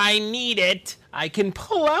whenever I need it, I can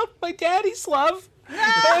pull out my daddy's love. And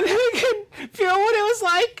I can feel what it was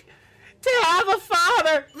like to have a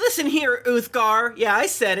father. Listen here, Uthgar. Yeah, I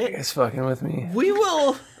said it. You guys fucking with me? We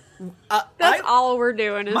will... That's all we're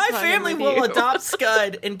doing. Is my fucking family with will you. adopt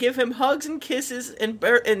Scud and give him hugs and kisses, and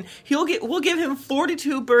we'll give him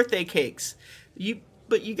 42 birthday cakes.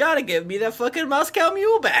 But you gotta give me that fucking Moscow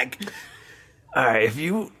mule bag. All right, if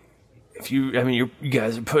you, I mean, you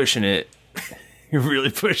guys are pushing it. You're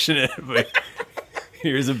really pushing it, but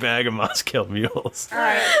here's a bag of Moscow mules. All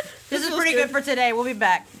right, this is pretty good for today. We'll be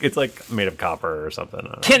back. It's like made of copper or something. I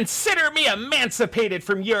don't know. Consider me emancipated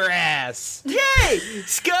from your ass. Yay!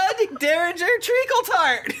 Scud Derringer Treacle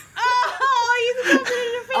Tart.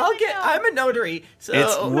 Oh, I'm a notary,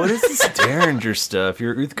 so What is this Derringer stuff?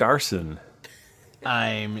 You're Uth Garson.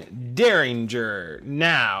 I'm Derringer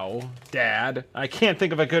now, Dad. I can't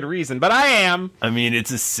think of a good reason, but I am. I mean,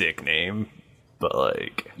 it's a sick name, but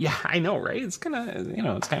like... Yeah, I know, right? It's kind of,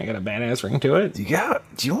 it's kind of got a badass ring to it. Do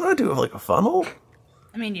you want to do like a funnel?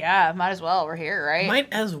 I mean, yeah, might as well. We're here, right? Might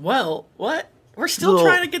as well. What? We're still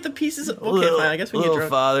trying to get the pieces. Okay, fine. I guess we get little drunk.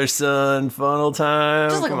 father-son funnel time.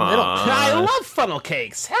 Just like Come a little. on. I love funnel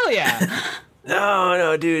cakes. Hell yeah.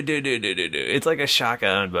 No, dude. It's like a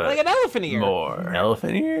shotgun, but Like an elephant ear. more.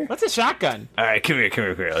 Elephant ear? What's a shotgun? All right, come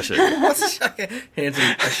here. I'll show you. What's a shotgun? Hands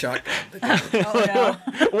him a shotgun. Oh,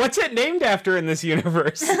 no. What's it named after in this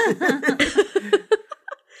universe?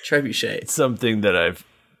 Trebuchet. It's something that I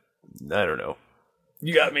don't know.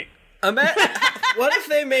 You got me. What if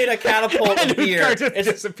they made a catapult of beer? It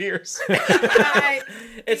disappears.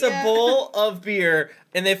 It's a bowl of beer,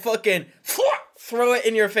 and they fucking throw it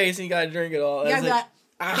in your face, and you gotta drink it all. Yeah, It's like,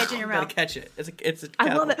 like, catch it in your gotta mouth. catch it. It's a I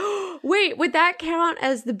catapult. love it. Wait, would that count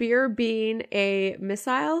as the beer being a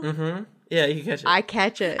missile? Mm-hmm. Yeah, you can catch it. I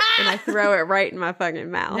catch it and I throw it right in my fucking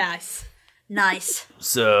mouth. Nice.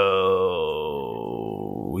 So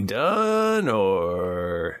we done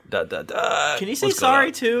or ... Can you say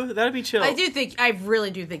sorry too? That'd be chill. I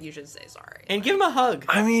really do think you should say sorry. And give him a hug.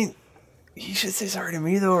 I mean, he should say sorry to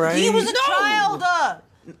me though, right? He was a child.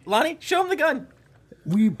 Lonnie, show him the gun.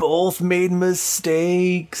 We both made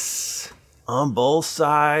mistakes on both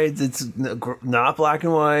sides. It's not black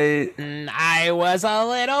and white. I was a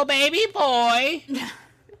little baby boy.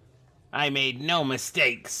 I made no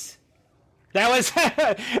mistakes. That was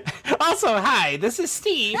also, hi, this is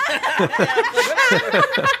Steve.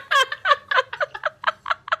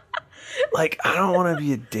 Like, I don't want to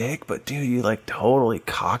be a dick, but dude, you like totally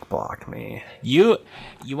cock-blocked me. You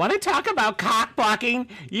want to talk about cock blocking?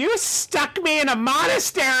 You stuck me in a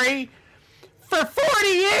monastery for 40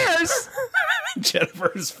 years.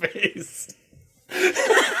 Jennifer's face. I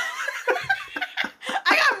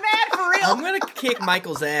got mad for real. I'm gonna kick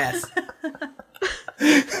Michael's ass.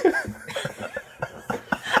 I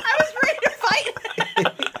was ready to fight.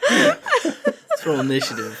 Let's roll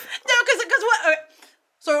initiative. No, because what?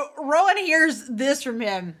 So Rowan hears this from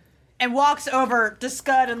him and walks over to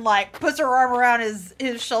Scud and like puts her arm around his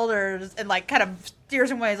shoulders and like kind of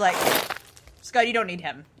steers him away. He's like, Scud, you don't need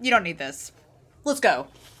him. You don't need this. Let's go.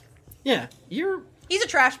 Yeah, He's a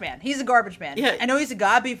trash man. He's a garbage man. Yeah. I know he's a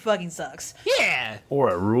god, but he fucking sucks. Yeah. Or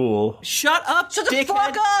a rule. Shut up, Shut the dickhead.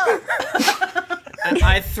 fuck up. And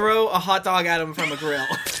I throw a hot dog at him from a grill. A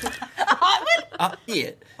hot one?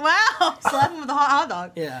 Yeah. Wow. Slap him with a hot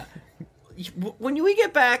dog. Yeah. When we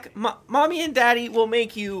get back, Mommy and Daddy will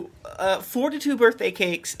make you 42 birthday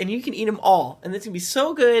cakes, and you can eat them all. And it's going to be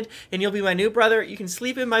so good, and you'll be my new brother. You can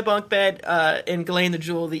sleep in my bunk bed in Ghislaine, the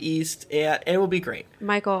Jewel of the East, and it will be great.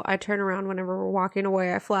 Michael, I turn around whenever we're walking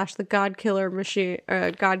away. I flash the God Killer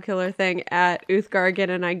thing at Uthgar again,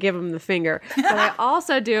 and I give him the finger. But I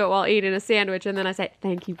also do it while eating a sandwich, and then I say,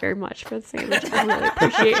 "Thank you very much for the sandwich. I really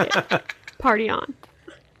appreciate it. Party on."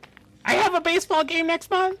 I have a baseball game next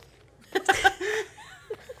month.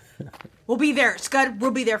 We'll be there. Scud,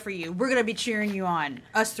 we'll be there for you. We're going to be cheering you on.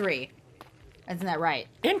 Us three. Isn't that right?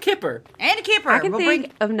 And Kipper. And Kipper. I can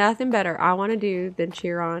think of nothing better I want to do than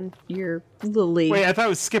cheer on your little league. Wait, I thought it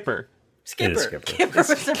was Skipper. Skipper. Kipper was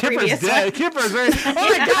the Kipper's previous dead. one. Kipper's very... Oh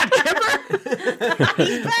my god, Kipper!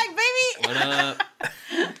 He's back, baby! What up?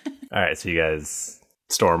 All right, so you guys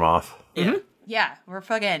storm off. Yeah. Yeah, we're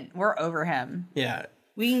over him. Yeah.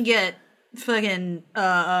 We can get fucking, you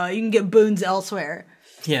can get boons elsewhere.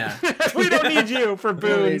 Yeah. We don't need you for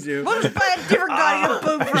boons. We'll just find a different guy to get a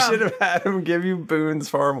boon I should from. have had him give you Boone's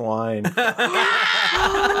Farm wine. Idiot.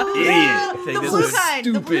 The This blue is kind.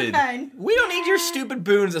 The blue stupid. kind. We don't need your stupid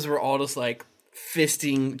boons as we're all just like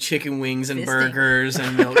fisting chicken wings and Fisting. burgers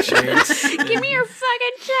and milkshakes. Give me your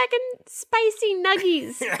fucking chicken spicy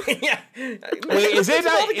nuggies. Yeah. Wait, is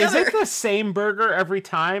it the same burger every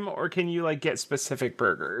time, or can you like get specific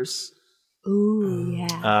burgers? Ooh,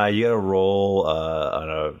 yeah. You gotta roll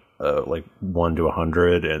on a like 1 to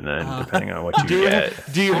 100, and then depending on what you get.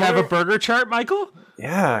 Do you have a burger chart, Michael?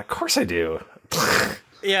 Yeah, of course I do.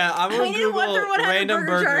 Yeah, I'm gonna need Google 100 random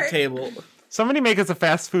burger burger chart. table. Somebody make us a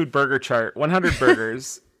fast food burger chart. 100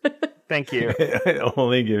 burgers. Thank you. It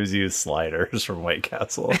only gives you sliders from White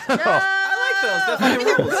Castle. I like those. That's I mean,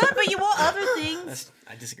 they're fucking rules. good, but you want other things.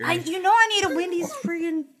 I disagree. I need a Wendy's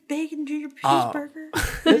friggin' bacon ginger cheeseburger.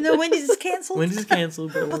 Even though Wendy's is canceled. Wendy's is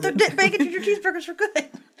canceled, But their bacon ginger cheeseburgers are good. and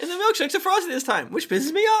the milkshakes are frosty this time, which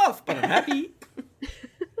pisses me off, but I'm happy.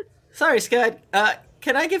 Sorry, Scott.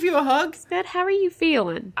 Can I give you a hug? Scott, how are you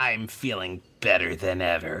feeling? I'm feeling better than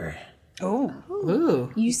ever. Oh.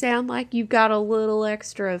 Ooh. You sound like you've got a little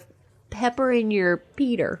extra peppering your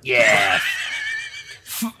Peter. Yeah.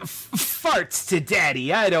 Farts to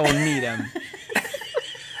daddy. I don't need him.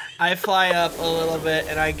 I fly up a little bit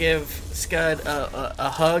and I give Scud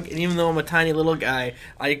a hug, and even though I'm a tiny little guy,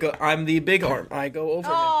 I'm the big arm. I go over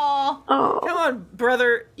him. Oh, come on,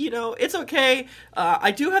 brother. It's okay.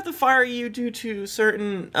 I do have to fire you due to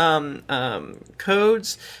certain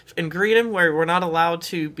codes in Greedom where we're not allowed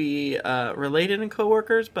to be related and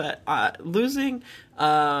coworkers. But losing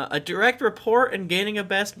a direct report and gaining a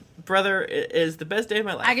best brother is the best day of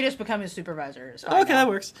my life. I could just become his supervisor. Okay, that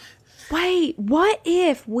works. Wait, what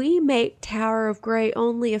if we make Tower of Grey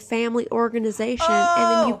only a family organization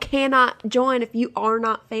and then you cannot join if you are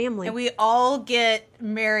not family? And we all get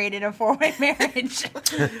married in a 4-way marriage.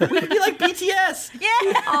 We could be like BTS. Yeah.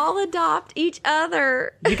 We all adopt each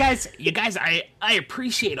other. You guys, I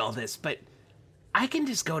appreciate all this, but I can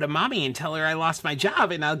just go to mommy and tell her I lost my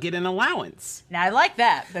job and I'll get an allowance. Now, I like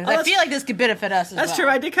that, because I feel like this could benefit us as well. That's true.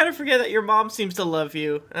 I did kind of forget that your mom seems to love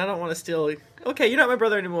you. And I don't want to steal... Okay, you're not my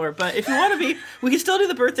brother anymore, but if you want to be, we can still do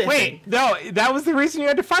the birthday thing. Wait, no, that was the reason you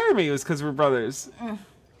had to fire me, was because we're brothers.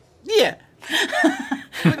 Yeah. I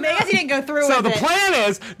mean, I guess he didn't go through with it. So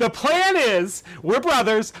the plan is, we're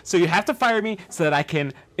brothers, so you have to fire me so that I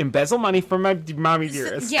can embezzle money from my mommy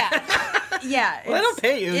dearest. Yeah. Yeah. Well, I don't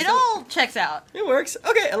pay you. It all checks out. It works.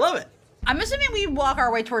 Okay, I love it. I'm assuming we walk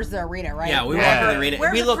our way towards the arena, right? Yeah, we walk to the arena.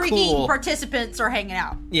 Where we the look freaky cool. participants are hanging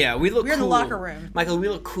out. Yeah, we look cool. We're in the locker room. Michael, we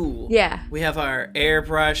look cool. Yeah. We have our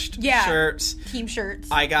airbrushed shirts. Team shirts.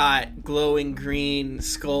 I got glowing green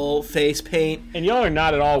skull face paint. And y'all are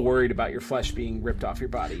not at all worried about your flesh being ripped off your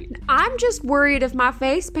body. I'm just worried if my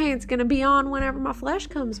face paint's going to be on whenever my flesh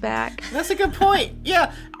comes back. That's a good point.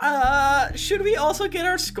 Yeah. Should we also get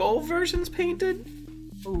our skull versions painted?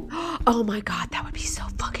 Ooh. Oh my god, that would be so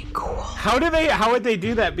fucking cool. How would they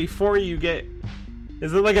do that before you get...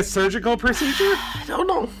 Is it like a surgical procedure? I don't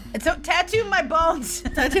know. So tattoo my bones.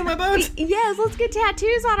 Tattoo my bones? Yes, let's get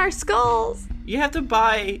tattoos on our skulls. You have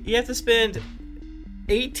to spend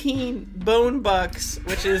 18 bone bucks,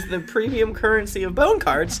 which is the premium currency of bone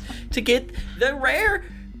cards, to get the rare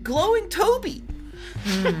glowing Toby.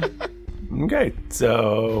 Okay,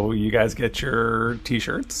 so you guys get your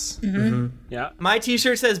t-shirts. Mm-hmm. Yeah. My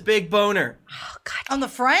t-shirt says Big Boner. Oh, God. On the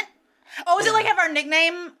front? Oh, is it like have our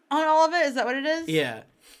nickname on all of it? Is that what it is? Yeah.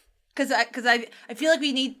 Because I feel like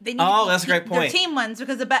they need. Oh, that's a great point. They're team ones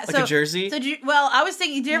because the back. Like a jersey? So I was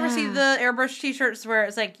thinking, did you ever see the airbrush t-shirts where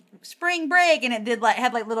it's like spring break and it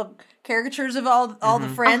had little caricatures of all the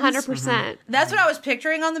friends? 100%. That's what I was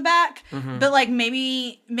picturing on the back. But like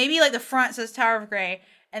maybe like the front says Tower of Grey.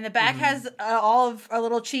 And the back has all of our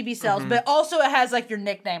little chibi cells, but also it has like your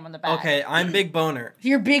nickname on the back. Okay, I'm Big Boner.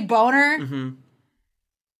 You're Big Boner? Mm-hmm.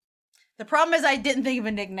 The problem is I didn't think of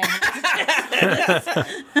a nickname. Yeah,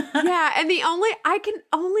 and I can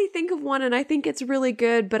only think of one, and I think it's really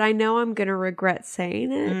good, but I know I'm gonna regret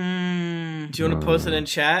saying it. Do you want to post it in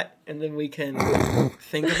chat, and then we can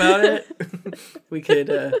think about it? We could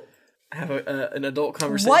have an adult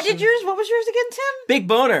conversation. What was yours again, Tim? Big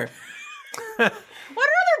Boner. What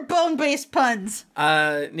are other bone-based puns?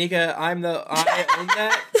 Nika, I own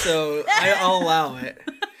that, so I'll allow it.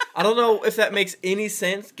 I don't know if that makes any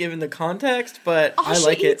sense given the context, but I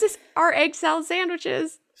like it. Our egg salad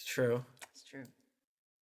sandwiches. It's true. It's true.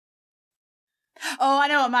 Oh, I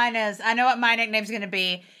know what mine is. I know what my nickname's going to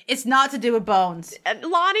be. It's not to do with bones.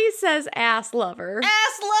 Lonnie says ass lover.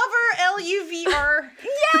 Ass lover, LUVR.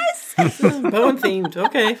 Yes! Bone themed.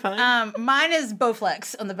 Okay, fine. Mine is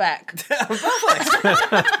Bowflex on the back.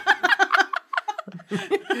 Bowflex.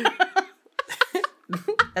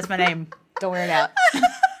 That's my name. Don't wear it out.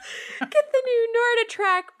 Get the new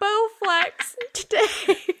Norditrack Bowflex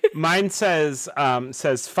today. Mine says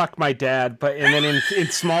fuck my dad, and then in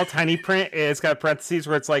small tiny print it's got parentheses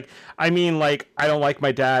where it's like, I mean like I don't like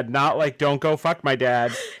my dad, not like don't go fuck my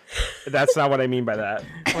dad. That's not what I mean by that.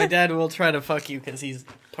 My dad will try to fuck you because he's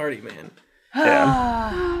party man. Yeah.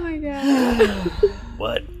 Oh my god.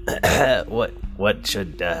 What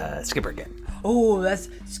should Skipper get? Oh, that's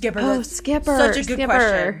Skipper. Oh, Skipper. Such a good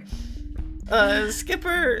question.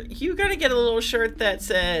 Skipper, you gotta get a little shirt that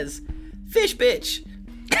says "Fish Bitch."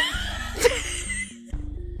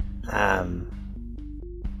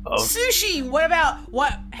 Sushi. What about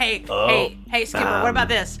what? Hey, Skipper. What about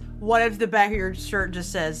this? What if the back of your shirt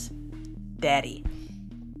just says "Daddy"?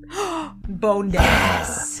 Bone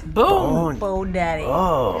Daddy. Bone Daddy.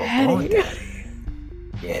 Oh, Bone Daddy.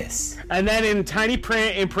 Yes. And then in tiny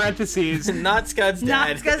print, in parentheses, not Scud's dad.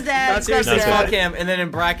 Not Scud's dad. Not seriously fuck him. And then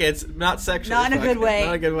in brackets, not sexually Not in a good way.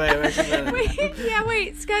 Not a good way.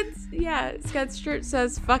 Wait, Scud's shirt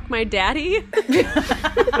says "fuck my daddy." Fuck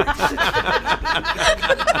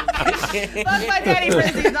my daddy,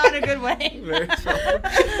 parentheses, not in a good way.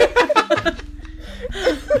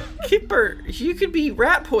 Kipper, you could be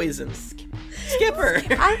rat poison. Skipper.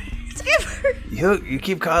 Skipper. You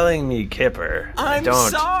keep calling me Kipper. I'm I don't.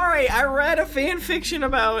 sorry. I read a fan fiction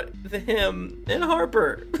about him and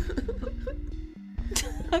Harper.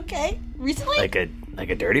 Okay. Recently? Like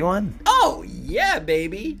a dirty one? Oh, yeah,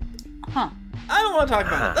 baby. Huh. I don't want to talk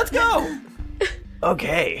about it. Let's go.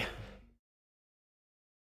 Okay.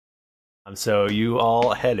 So you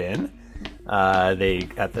all head in. They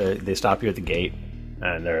stop you at the gate,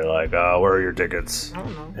 and they're like, "Where are your tickets?" I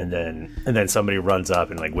don't know. And then somebody runs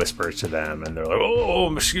up and like whispers to them, and they're like,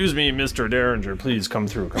 "Oh, excuse me, Mr. Derringer, please come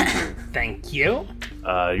through, come through." Thank you.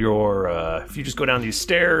 If you just go down these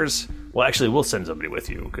stairs, well, actually, we'll send somebody with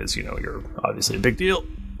you because you're obviously a big deal.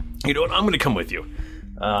 You know what? I'm going to come with you.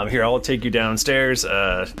 Here, I'll take you downstairs.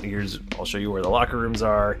 I'll show you where the locker rooms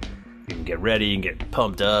are. You can get ready and get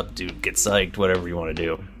pumped up, get psyched, whatever you want to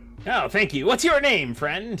do. Oh, thank you. What's your name,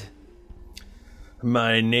 friend?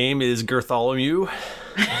 My name is Gertholomew.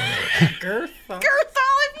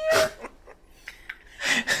 Gertholomew?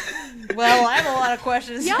 Well, I have a lot of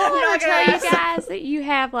questions. Y'all I'm ever not gonna tell you ask. guys that you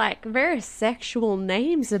have like very sexual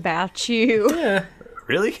names about you? Yeah.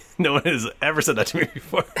 Really? No one has ever said that to me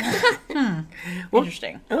before.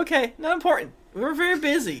 Interesting. Okay, not important. We're very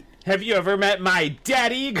busy. Have you ever met my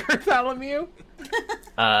daddy, Gertholomew?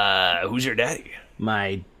 Who's your daddy?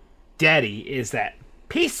 My daddy is that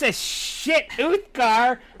piece of shit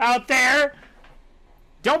Uthgar out there.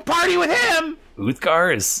 Don't party with him.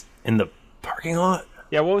 Uthgar is in the parking lot?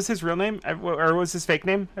 Yeah, what was his real name? Or what was his fake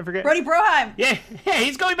name? I forget. Brody Broheim. Yeah,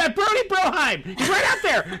 he's going by Brody Broheim. He's right out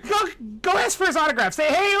there. Go ask for his autograph.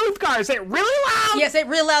 Say, hey, Uthgar. Say it really loud. Yeah, say it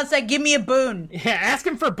real loud. Say, give me a boon. Yeah, ask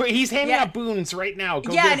him for he's handing out boons right now.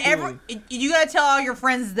 Go Yeah, get and you gotta tell all your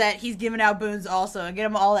friends that he's giving out boons also, and get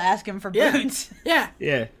them all to ask him for boons. Yeah.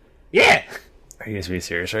 Yeah. Yeah. Are you guys being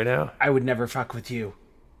serious right now? I would never fuck with you,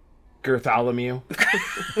 Gertholomew.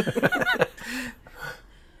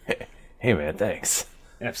 Hey, man, thanks.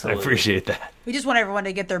 Absolutely. I appreciate that. We just want everyone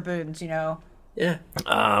to get their boons, Yeah.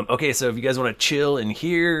 Okay, so if you guys want to chill in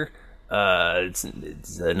here, it's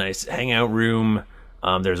a nice hangout room.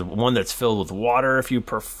 There's one that's filled with water if you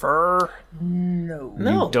prefer. No.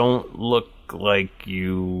 You don't look like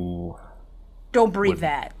you... Don't breathe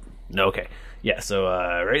that. No, okay. Yeah, so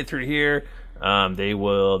right through here,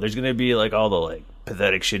 there's going to be like all the like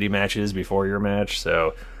pathetic shitty matches before your match,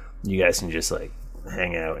 so you guys can just like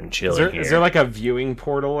hang out and chill in here. Is there like a viewing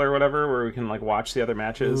portal or whatever where we can like watch the other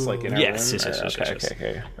matches like in our room? Yes.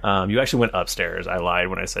 Okay. You actually went upstairs. I lied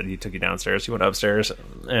when I said he took you downstairs. You went upstairs,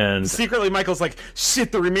 and secretly Michael's like,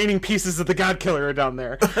 shit, the remaining pieces of the God Killer are down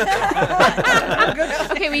there.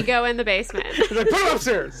 Okay, we go in the basement. He's like, put him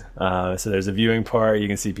upstairs. So there's a viewing part. You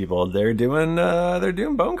can see people. They're doing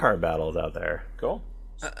bone card battles out there. Cool.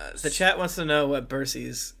 The chat wants to know what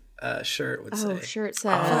Bercy's shirt would say. Oh, shirt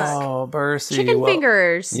says. Oh, Bercy. Chicken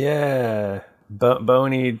fingers. Yeah.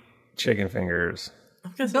 Bony chicken fingers.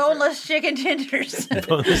 Boneless chicken tenders.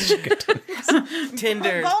 Boneless chicken tenders.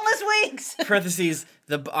 Tenders. Boneless wings. Parentheses,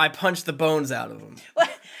 I punched the bones out of them. I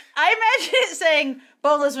imagine it saying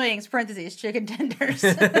boneless wings, parentheses, chicken tenders.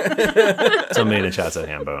 Somebody in the chat said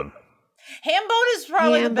ham bone. Ham bone is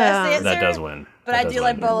probably the best answer. That does win. But I do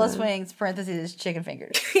like boneless wings, parentheses, chicken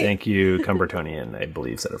fingers. Thank you, Cumbertonian, I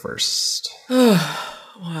believe, said it first.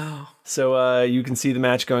 Wow. So you can see the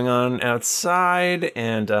match going on outside,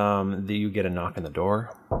 and you get a knock on the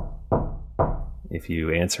door. If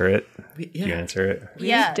you answer it, you answer it.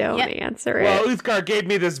 Please don't answer it. Well, Uthgar gave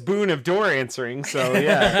me this boon of door answering, so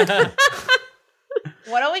yeah.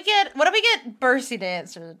 What do we get? What do we get Bercy to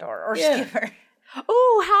answer the door or Skipper?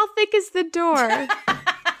 Oh, how thick is the door?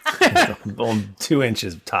 2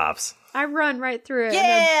 inches tops. I run right through it.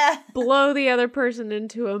 Yeah. And blow the other person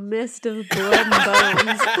into a mist of blood and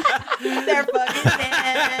bones. They're fucking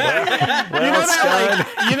dead.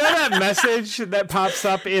 You know that message that pops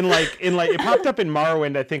up in it popped up in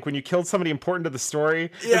Morrowind, I think, when you killed somebody important to the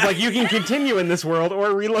story. Yeah. It's like, you can continue in this world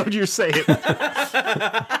or reload your save. Well,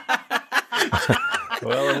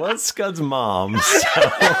 it was Scud's mom,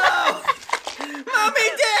 so... Mommy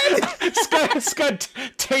dead! Scud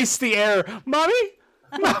tastes the air. Mommy?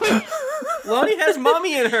 Lonnie has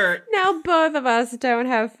mommy in her. Now both of us don't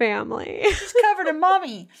have family. It's covered in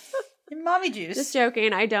mommy juice. Just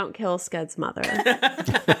joking. I don't kill Scud's mother.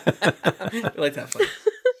 I like that fun.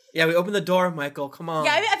 Yeah, we open the door, Michael. Come on.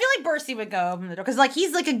 Yeah, I feel like Bercy would go open the door because like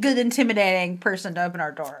he's like a good intimidating person to open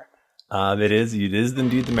our door. It is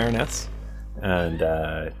indeed the Marinette,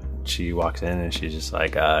 and she walks in and she's just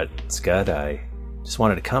like, Scud, I just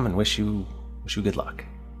wanted to come and wish you good luck.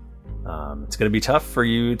 It's gonna be tough for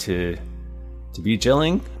you to beat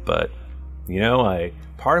Jilling, but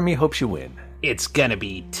part of me hopes you win. It's gonna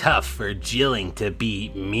be tough for Jilling to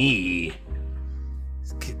beat me.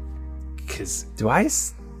 Cause do I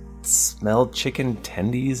smell chicken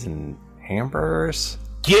tendies and hamburgers?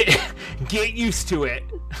 Get used to it.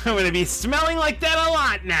 I'm gonna be smelling like that a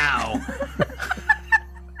lot now.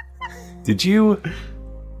 Did you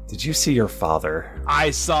see your father?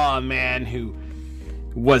 I saw a man who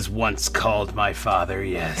was once called my father,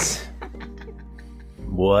 yes.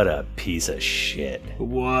 What a piece of shit.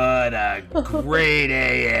 What a grade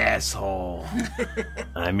A asshole.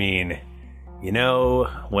 I mean,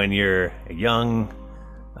 when you're a young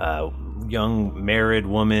married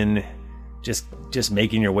woman just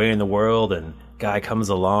making your way in the world, and guy comes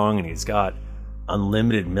along and he's got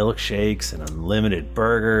unlimited milkshakes and unlimited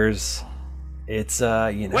burgers. It's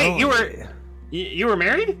Wait, you were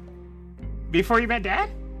married before you met Dad?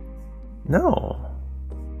 No.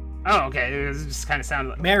 Oh, okay. It was just kind of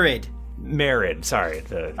sounded like married. Sorry.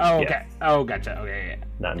 Okay. Yeah. Oh, gotcha. Okay, yeah.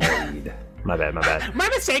 Not married. My bad. My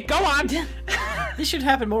mistake. Go on. This should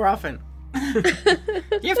happen more often.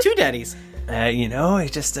 You have two daddies.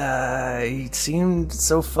 It just he seemed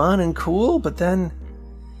so fun and cool, but then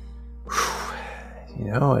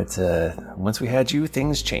it's once we had you,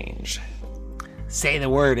 things changed. Say the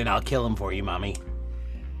word and I'll kill him for you, Mommy.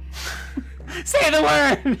 Say the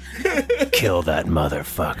word! Kill that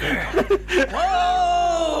motherfucker.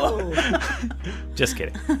 Whoa! Just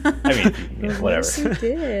kidding. I mean, whatever.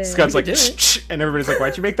 Scott's like, shh, and everybody's like,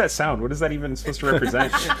 why'd you make that sound? What is that even supposed to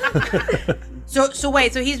represent? So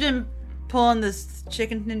wait, so he's been pulling this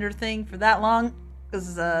chicken tender thing for that long?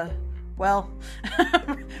 Because,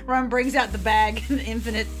 Rowan brings out the bag, the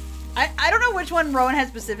infinite. I don't know which one Rowan has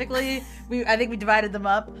specifically. I think we divided them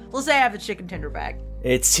up. We'll say I have a chicken tender bag.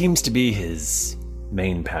 It seems to be his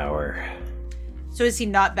main power. So is he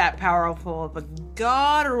not that powerful of a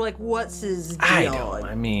god, or like what's his deal? I don't.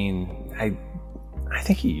 I mean, I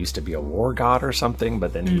think he used to be a war god or something,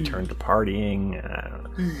 but then he turned to partying. I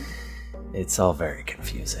don't know. It's all very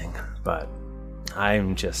confusing. But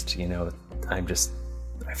I'm just,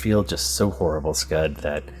 I feel just so horrible, Scud,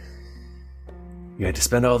 that you had to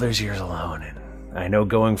spend all those years alone. And I know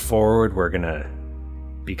going forward, we're gonna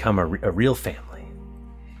become a real family.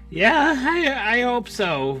 Yeah, I hope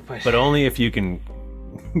so. But only if you can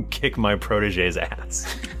kick my protege's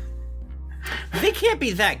ass. They can't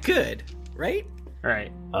be that good, right?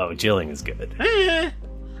 Right. Oh, Jilling is good.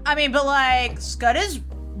 I mean, but like, Scud is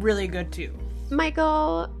really good too.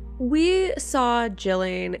 Michael, we saw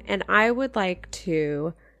Jillian, and I would like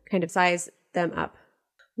to kind of size them up.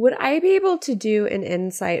 Would I be able to do an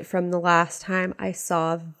insight from the last time I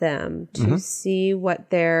saw them to see what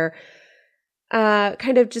their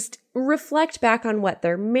kind of just reflect back on what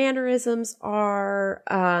their mannerisms are,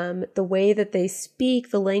 the way that they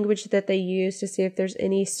speak, the language that they use, to see if there's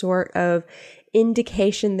any sort of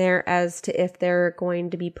indication there as to if they're going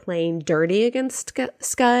to be playing dirty against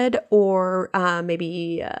Scud, or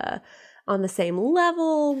maybe on the same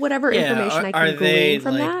level, whatever information I can glean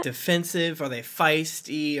from that. Are they like defensive? Are they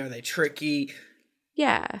feisty? Are they tricky?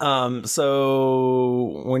 Yeah.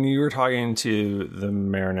 So when you were talking to the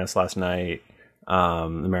Marinette last night,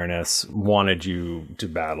 the Marinette wanted you to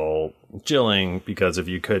battle Jilling, because if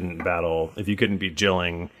you couldn't beat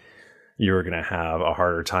Jilling, you were going to have a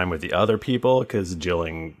harder time with the other people, because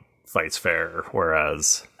Jilling fights fair,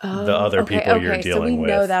 whereas the other people you're dealing with.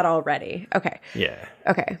 So we know that already. Okay. Yeah.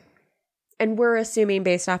 Okay. And we're assuming,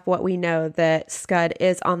 based off what we know, that Scud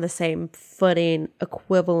is on the same footing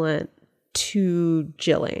equivalent to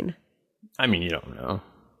Jilling. I mean, you don't know.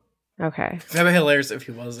 Okay. That'd be hilarious if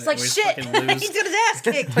he wasn't. It's like, shit, he's got his ass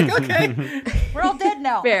kicked. Like, okay. We're all dead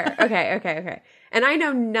now. Fair. Okay. And I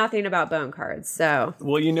know nothing about bone cards, so.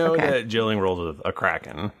 Well, you know that Jilling rolls with a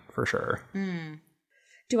Kraken, for sure.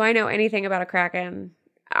 Do I know anything about a Kraken?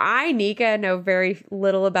 I, Nika, know very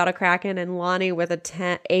little about a Kraken, and Lonnie with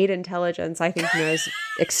a 8 intelligence, I think knows.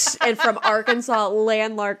 And from Arkansas,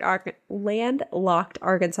 landlocked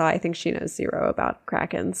Arkansas, I think she knows 0 about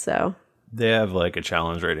Krakens, so. They have like a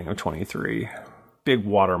challenge rating of 23. Big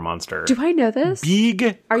water monster. Do I know this?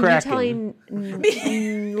 Big Are Kraken. you telling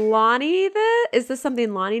Lonnie that? Is this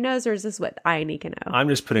something Lonnie knows, or is this what I, Nika, know? I'm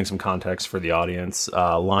just putting some context for the audience.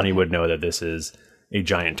 Lonnie would know that this is a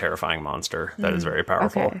giant, terrifying monster that is very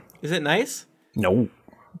powerful. Is it nice? No.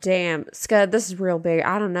 damn. Scud, this is real big.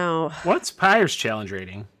 I don't know. What's Pyre's challenge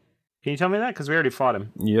rating? Can you tell me that? Because we already fought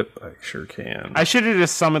him. Yep, I sure can. I should have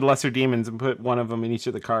just summoned lesser demons and put one of them in each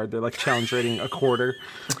of the card. They're like challenge rating a quarter.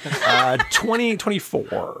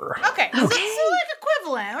 24. Okay, so it's like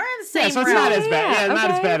equivalent. We're in the same Yeah, so it's realm. not as bad. Yeah, not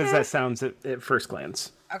as okay, bad as that sounds at first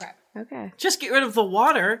glance. Okay. Just get rid of the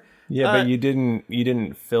water. Yeah, but you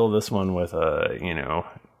didn't fill this one with a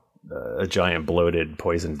a giant bloated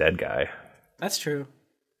poison dead guy. That's true.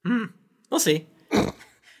 We'll see. Michael's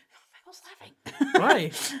laughing.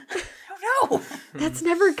 Why? I don't know. That's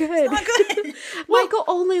never good. Not good. Michael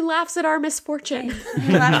only laughs at our misfortune.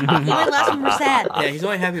 He only laughs when we're sad. Yeah, he's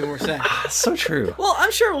only happy when we're sad. So true. Well,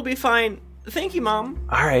 I'm sure we'll be fine. Thank you, Mom.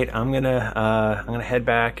 All right, I'm gonna head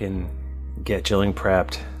back and get Jilling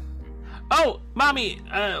prepped. Oh, Mommy,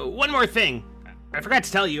 one more thing. I forgot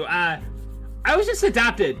to tell you. I was just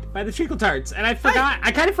adopted by the Treacle Tarts, and I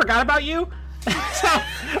kind of forgot about you. So,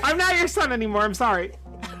 I'm not your son anymore, I'm sorry.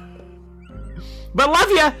 But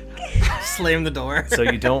love ya! Slam the door. So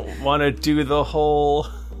you don't want to do the whole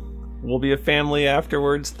we'll be a family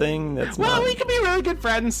afterwards thing? That's Well, we can be really good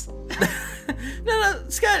friends. No,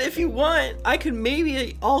 Scott, if you want, I could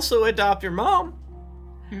maybe also adopt your mom.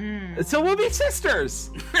 So we'll be sisters.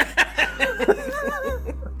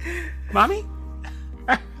 Mommy?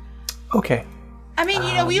 Okay. I mean,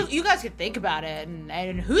 you guys could think about it,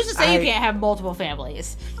 and who's to say you can't have multiple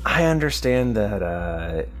families? I understand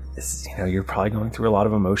that you're probably going through a lot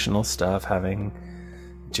of emotional stuff, having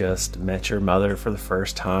just met your mother for the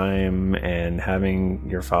first time and having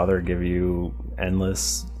your father give you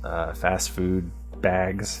endless fast food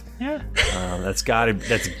bags. Yeah. That's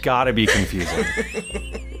gotta be confusing.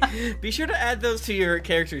 Be sure to add those to your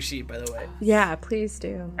character sheet, by the way. Yeah, please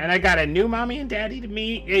do. And I got a new mommy and daddy to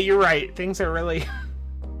meet. Yeah, you're right. Things are really,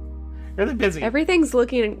 really busy. Everything's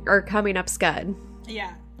looking or coming up Scud.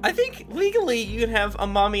 Yeah. I think legally you can have a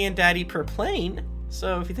mommy and daddy per plane.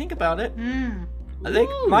 So if you think about it, I think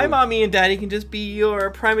my mommy and daddy can just be your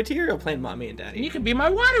prime material plane mommy and daddy. You can be my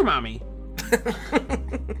water mommy.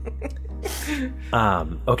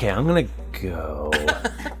 Okay, I'm gonna go.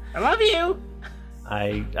 I love you.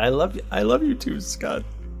 I love you too, Scott.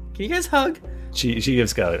 Can you guys hug? She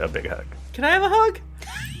gives Scott a big hug. Can I have a hug?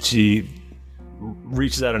 She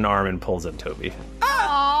reaches out an arm and pulls up Toby.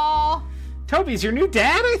 Aww. Toby's your new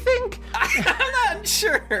dad, I think? I'm not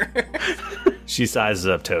sure. She sizes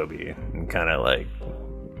up Toby and kind of like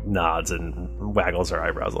nods and waggles her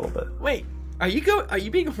eyebrows a little bit. Wait, are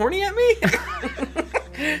you being horny at me?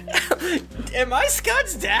 Am I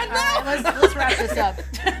Scott's dad now? Let's wrap this up.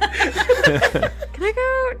 Can I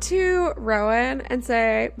go to Rowan and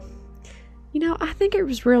say, I think it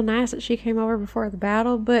was real nice that she came over before the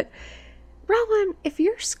battle, but Rowan, if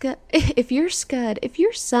your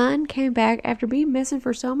son came back after being missing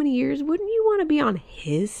for so many years, wouldn't you want to be on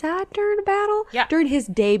his side during a battle? Yeah. During his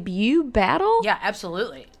debut battle? Yeah,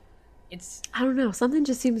 absolutely. I don't know. Something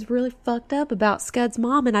just seems really fucked up about Scud's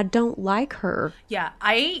mom, and I don't like her. Yeah,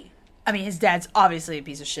 I mean, his dad's obviously a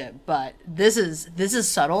piece of shit, but this is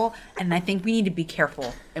subtle, and I think we need to be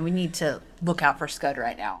careful, and we need to look out for Scud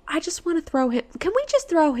right now. I just want to throw him. Can we just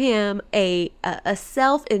throw him a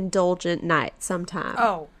self-indulgent night sometime?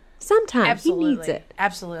 Oh, sometime. Absolutely. He needs it.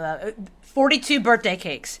 Absolutely. 42 birthday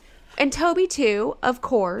cakes. And Toby too, of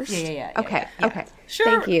course. Yeah. Okay. Sure.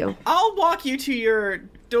 Thank you. I'll walk you to your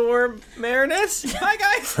dorm, Marinus. Bye,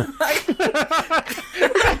 guys.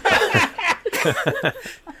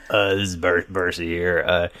 This is Bercy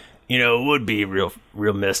here. It would be real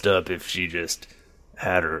messed up if she just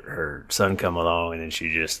had her son come along and then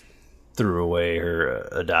she just threw away her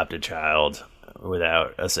adopted child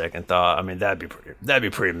without a second thought. I mean, that'd be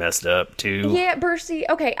pretty messed up too. Yeah, Bercy.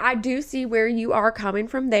 Okay, I do see where you are coming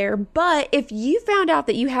from there, but if you found out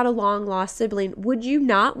that you had a long lost sibling, would you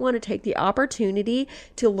not want to take the opportunity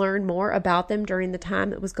to learn more about them during the time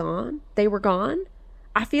that they were gone?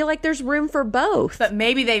 I feel like there's room for both. But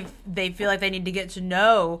maybe they feel like they need to get to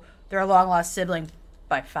know their long lost sibling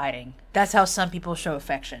by fighting. That's how some people show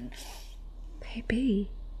affection. Maybe.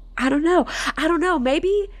 I don't know.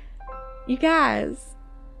 Maybe, you guys,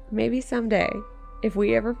 maybe someday, if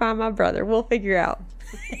we ever find my brother, we'll figure out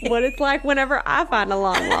what it's like whenever I find a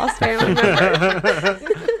long lost family member.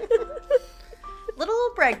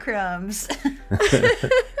 Little breadcrumbs.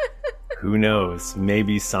 Who knows?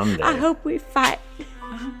 Maybe someday. I hope we fight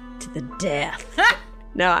to the death.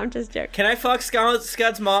 No, I'm just joking. Can I fuck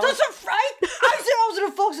Scott's mom? That's a right. I said I was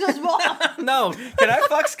gonna fuck Scott's mom. No. Can I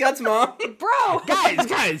fuck Scott's mom? Bro.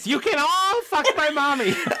 Guys, you can all fuck my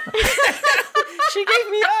mommy. She gave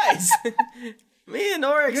me eyes. Me and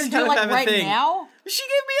Oryx You're kind of like have right a thing. now? She gave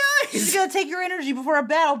me eyes. She's gonna take your energy before a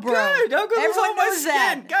battle, bro. Good. Don't go Everyone all my knows skin.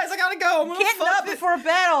 that. Guys, I gotta go. I'm gonna Can't fuck nut it. before a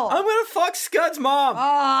battle. I'm gonna fuck Scud's mom.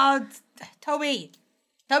 Oh, Toby,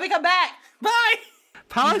 come back. Bye.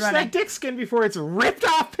 Polish that dick skin before it's ripped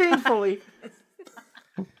off painfully.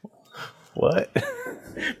 What?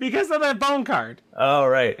 Because of the bone card. Oh,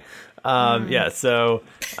 right. Yeah, so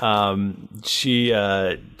she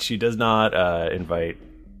does not invite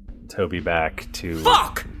Toby back to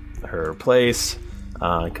her place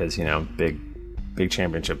because, big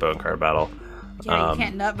championship bone card battle. Yeah, you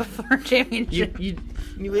can't nut before championship.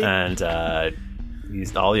 And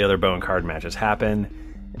all the other bone card matches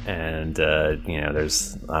happen, and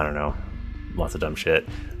there's, I don't know, lots of dumb shit.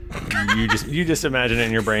 You just imagine it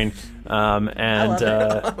in your brain, and I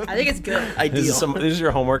love it. I think it's good. This is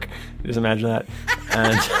your homework. Just imagine that,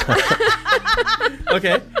 and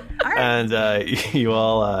okay. And you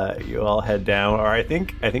all head down, or I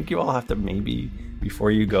think you all have to, maybe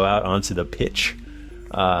before you go out onto the pitch,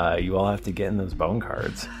 you all have to get in those bone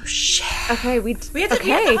cards. Oh, shit. Okay, we have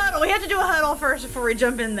to huddle. We have to do a huddle first before we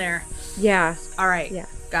jump in there. Yeah. All right. Yeah.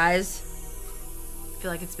 Guys, I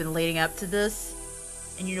feel like it's been leading up to this.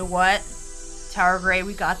 And you know what? Tower Gray,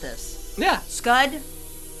 we got this. Yeah. Scud,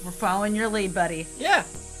 we're following your lead, buddy. Yeah.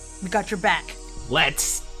 We got your back.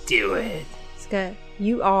 Let's do it. Scud,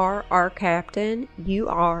 you are our captain. You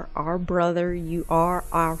are our brother. You are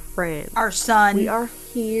our friend. Our son. We are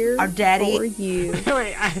here our daddy. for you.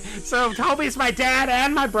 Wait, so Toby's my dad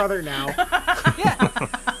and my brother now.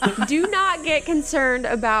 Do not get concerned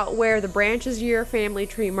about where the branches of your family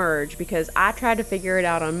tree merge, because I tried to figure it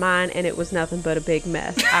out on mine and it was nothing but a big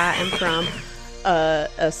mess. I am from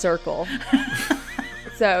a circle.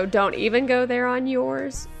 So don't even go there on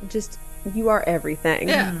yours. Just, you are everything.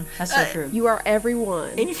 Yeah. That's so true. You are everyone.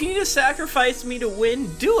 And if you need to sacrifice me to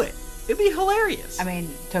win, do it. It'd be hilarious. I mean,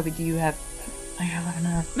 Toby, do you have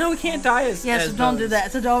enough? No, we can't die as Yeah, so as don't do brothers.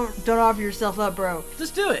 that. So don't offer yourself up, bro.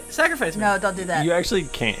 Just do it. Sacrifice me. No, don't do that. You actually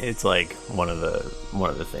can't. It's like one of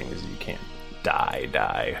the things you can't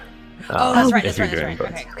die. Oh, that's right, If that's you're right,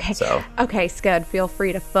 doing that's right. both. Okay. So Okay, Scud, feel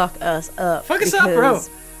free to fuck us up. Fuck us up, bro. because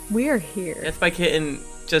We're here. Death by Kitten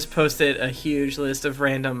just posted a huge list of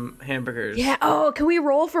random hamburgers. Yeah. Oh, can we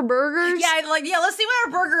roll for burgers? Yeah, let's see what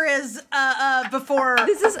our burger is before.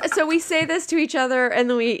 This is so we say this to each other and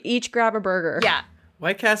then we each grab a burger. Yeah.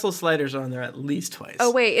 White Castle sliders are on there at least twice. Oh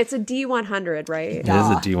wait, it's a D100, right? it is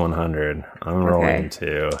a D100. I'm rolling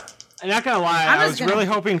too. I'm not gonna lie, I'm I just was gonna really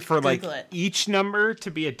hoping for like Google it. each number to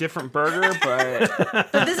be a different burger,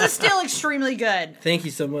 but But this is still extremely good. Thank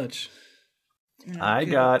you so much. I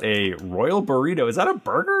got a Royal Burrito. Is that a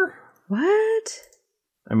burger? What?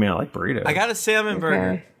 I mean, I like burritos. I got a salmon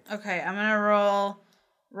burger. Okay, I'm gonna roll.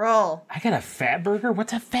 I got a fat burger.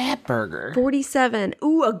 What's a fat burger? 47.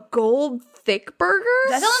 Ooh, a gold thick burger?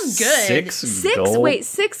 That sounds good. Six gold? Wait,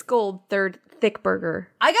 6 gold third thick burger.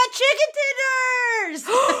 I got chicken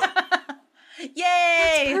tenders!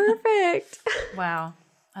 Yay! Perfect. Wow.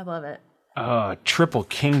 I love it. Triple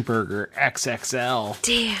King Burger XXL.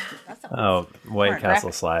 Damn. Oh, White Smart Castle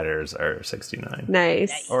graphic. sliders are 69.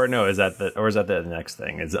 Nice. Or no, is that the next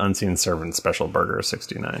thing? It's Unseen Servant Special Burger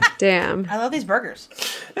 69. Damn. I love these burgers.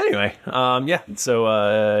 Anyway, yeah.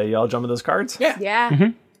 So y'all jump in those cards? Yeah.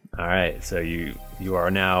 Yeah. All right. So you are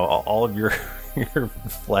now, all of your your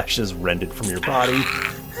flesh is rended from your body,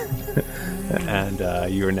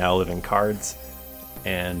 and you are now living cards.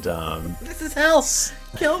 And This is hell.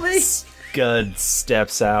 Kill me. Scud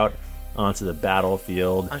steps out onto the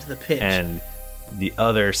battlefield, Onto the pitch. and the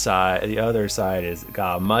other side is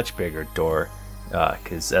got a much bigger door,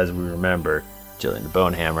 because as we remember, Jillian the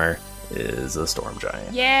Bonehammer is a storm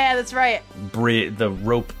giant. Yeah, that's right. The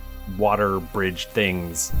rope water bridge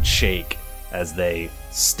things shake as they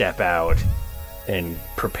step out and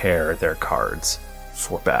prepare their cards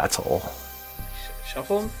for battle.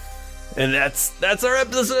 Shuffle them. And that's our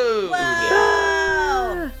episode.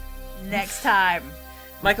 Whoa! Next time.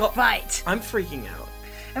 Michael, Fight. I'm freaking out.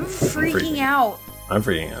 I'm freaking out. I'm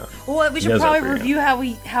freaking out. Well, we You should guys are probably freaking review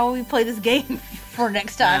how we play this game for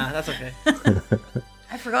next time. Nah, that's okay.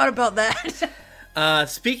 I forgot about that.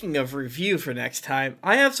 Speaking of review for next time,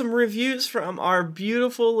 I have some reviews from our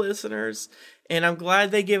beautiful listeners, and I'm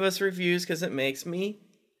glad they give us reviews because it makes me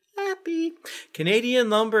happy. Canadian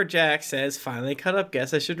Lumberjack says, finally caught up.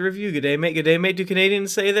 Guess I should review. Good day, mate. Good day, mate. Do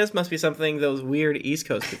Canadians say this? Must be something those weird East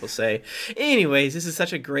Coast people say. Anyways, this is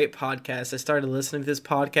such a great podcast. I started listening to this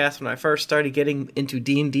podcast when I first started getting into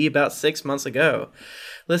D&D about 6 months ago.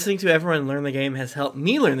 Listening to everyone learn the game has helped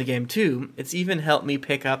me learn the game too. It's even helped me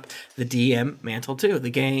pick up the DM mantle too. The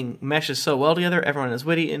gang meshes so well together. Everyone is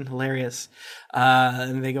witty and hilarious.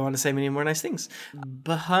 And they go on to say many more nice things.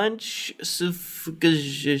 Bahunch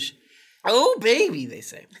Sufgajish. Oh, baby, they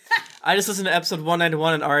say. I just listened to episode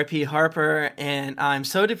 191 and R.I.P. Harper, and I'm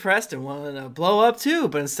so depressed and want to blow up too,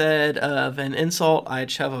 but instead of an insult,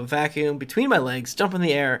 I'd shove a vacuum between my legs, jump in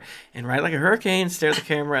the air, and ride like a hurricane, stare at the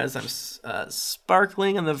camera as I'm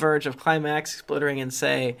sparkling on the verge of climax, exploding, and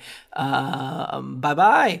say,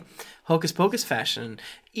 bye-bye. Hocus Pocus fashion.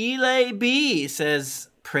 Eli B says,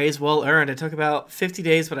 praise well earned. It took about 50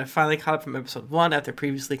 days, but I finally caught up from episode 1 after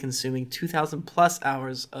previously consuming 2,000 plus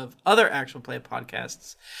hours of other actual play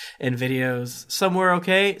podcasts and videos. Some were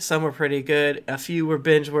okay, some were pretty good, a few were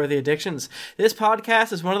binge-worthy addictions. This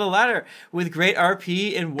podcast is one of the latter, with great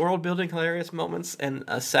RP and world-building hilarious moments and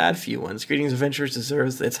a sad few ones. Greetings Adventures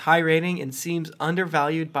deserves its high rating and seems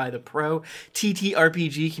undervalued by the pro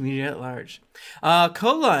TTRPG community at large.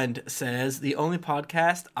 Colund says, the only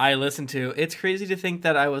podcast I listen to. It's crazy to think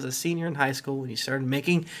that I was a senior in high school when you started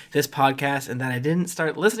making this podcast and that I didn't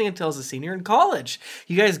start listening until I was a senior in college.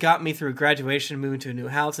 You guys got me through graduation, moving to a new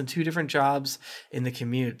house, and 2 different jobs in the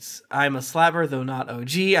commutes. I'm a slabber, though not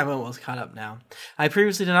OG. I'm almost caught up now. I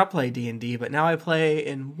previously did not play D&D, but now I play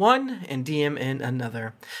in one and DM in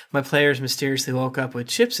another. My players mysteriously woke up with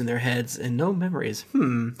chips in their heads and no memories.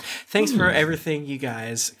 Thanks for everything, you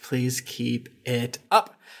guys. Please keep it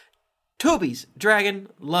up. Toby's Dragon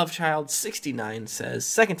Love Child 69 says,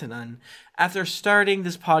 second to none. After starting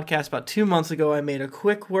this podcast about 2 months ago, I made a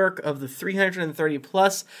quick work of the 330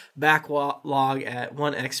 plus backlog at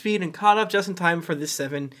 1x speed and caught up just in time for this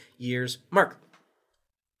 7 years mark.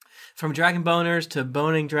 From Dragon Boners to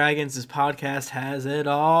Boning Dragons, this podcast has it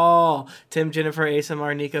all. Tim, Jennifer,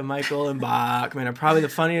 ASMR, Nika, Michael, and Bachman are probably the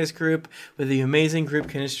funniest group with the amazing group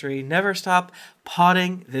chemistry. Never stop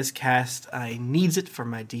potting this cast. I needs it for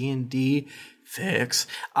my D&D fix.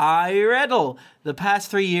 I Riddle. The past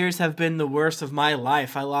 3 years have been the worst of my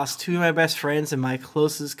life. I lost 2 of my best friends and my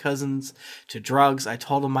closest cousins to drugs. I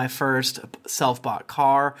totaled my first self-bought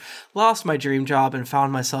car, lost my dream job, and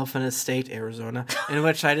found myself in a state, Arizona, in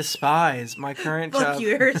which I despise. My current job. Fuck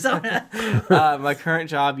you, Arizona. My current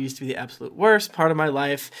job used to be the absolute worst part of my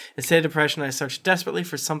life. Instead of depression, I searched desperately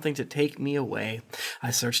for something to take me away. I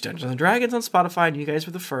searched Dungeons & Dragons on Spotify, and you guys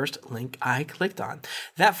were the first link I clicked on.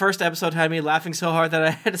 That first episode had me laughing so hard that I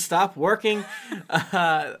had to stop working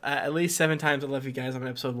at least 7 times. I love you guys. I'm on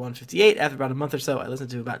episode 158. After about a month or so, I listened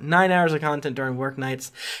to about 9 hours of content during work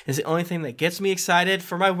nights. It's the only thing that gets me excited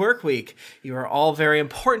for my work week. You are all very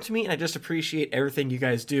important to me, and I just appreciate everything you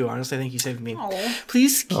guys do. Honestly, thank you, saved me. Aww.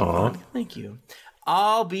 Please keep on. Thank you.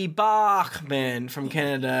 I'll be Bachman from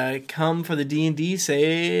Canada. Come for the D&D,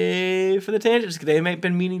 save for the tangents. They may have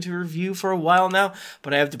been meaning to review for a while now,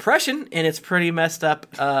 but I have depression, and it's pretty messed up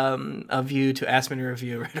of you to ask me to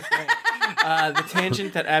review right away. The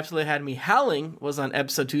tangent that absolutely had me howling was on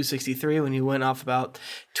episode 263 when you went off about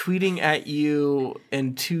tweeting at you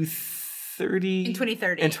in 2030.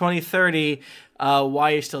 Why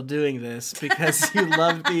you're still doing this, because you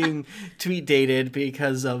love being tweet dated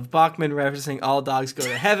because of Bachman referencing all dogs go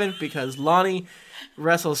to heaven, because Lonnie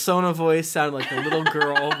Russell's Sona voice sounded like a little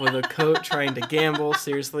girl with a coat trying to gamble.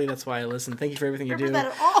 Seriously, that's why I listen. Thank you for everything you do.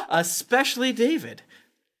 Especially David.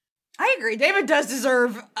 I agree. David does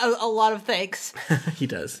deserve a lot of thanks. He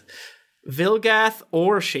does. Vilgath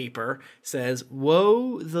or Shaper says,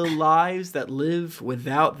 woe the lives that live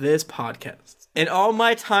without this podcast. In all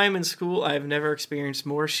my time in school, I have never experienced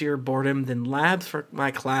more sheer boredom than labs for my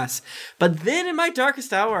class. But then in my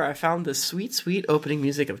darkest hour, I found the sweet, sweet opening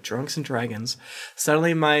music of Drunks and Dragons.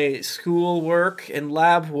 Suddenly my school work and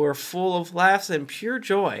lab were full of laughs and pure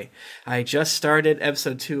joy. I just started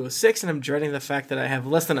episode 206 and I'm dreading the fact that I have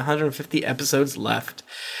less than 150 episodes left.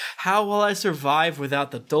 How will I survive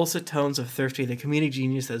without the dulcet tones of Thrifty, the comedic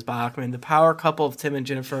genius that is Bachman, the power couple of Tim and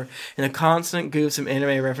Jennifer, and the constant goofs and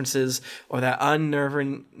anime references, or that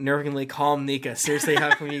unnervingly calm Nika? Seriously,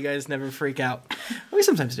 how come you guys never freak out? We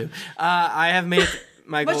sometimes do. I have made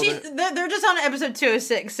my goal. But they're just on episode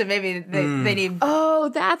 206, so maybe they need. Oh,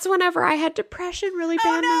 that's whenever I had depression really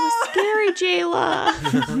bad. Oh, no. It was scary,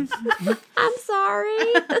 Jayla. I'm sorry.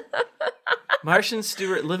 Martian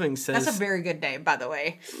Stewart Living says... That's a very good name, by the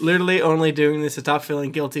way. Literally only doing this to stop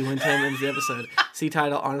feeling guilty when Tim ends the episode. See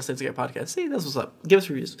title, Honestly, It's a Great Podcast. See, that's what's up. Give us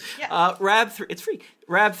reviews. Yeah. It's free.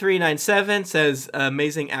 Rab397 says,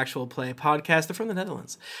 amazing actual play podcast. They're from the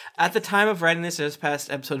Netherlands. At the time of writing this, I just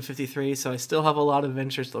passed episode 53, so I still have a lot of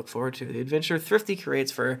adventures to look forward to. The adventure Thrifty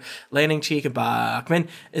creates for Landing Cheek and Bachman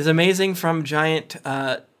is amazing, from giant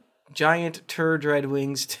turd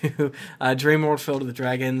wings to Dream World filled with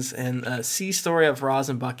dragons and sea story of Roz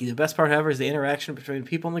and Bucky. The best part, however, is the interaction between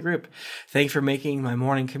people in the group. Thank you for making my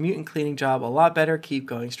morning commute and cleaning job a lot better. Keep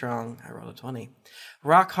going strong. I rolled a 20.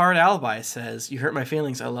 Rock Hard Alibi says, you hurt my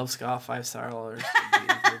feelings. I love ska. 5-star.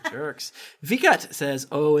 Jerks. Vikat says,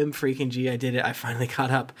 OM freaking G, I did it. I finally caught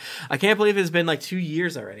up. I can't believe it's been like 2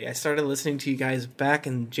 years already. I started listening to you guys back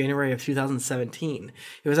in January of 2017.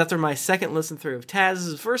 It was after my second listen through of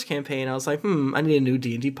Taz's first campaign. I was like, I need a new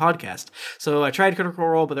D&D podcast. So I tried Critical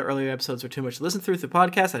Role, but the earlier episodes were too much to listen through the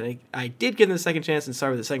podcast. I did give them a second chance and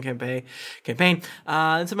started with the second campaign.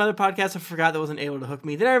 And some other podcasts I forgot that wasn't able to hook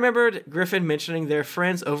me. Then I remembered Griffin mentioning their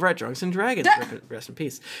friends over at Drunks and Dragons. Griffin, rest in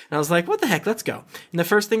peace. And I was like, what the heck? Let's go. And the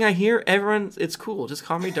first thing I hear, everyone, it's cool. Just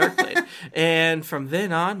call me Darkblade. And from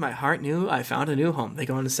then on, my heart knew I found a new home. They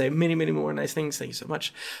go on to say many, many more nice things. Thank you so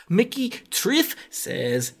much. Mickey Triff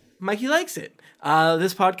says, Mikey likes it.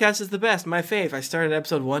 This podcast is the best, my fave. I started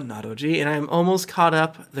episode 1, not OG, and I'm almost caught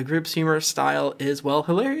up. The group's humor style is, well,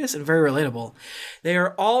 hilarious and very relatable. They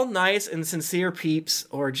are all nice and sincere peeps,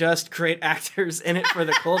 or just great actors in it for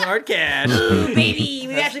the cold hard cash. Ooh, baby,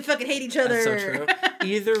 we actually fucking hate each other. That's so true.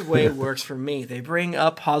 Either way works for me. They bring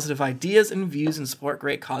up positive ideas and views and support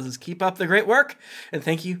great causes. Keep up the great work, and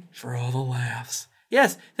thank you for all the laughs.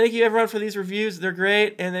 Yes, thank you everyone for these reviews. They're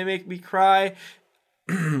great, and they make me cry.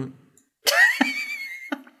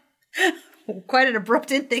 Quite an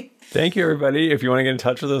abrupt ending. Thank you, everybody. If you want to get in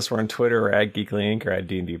touch with us, we're on Twitter. We're at Geekly Inc. or at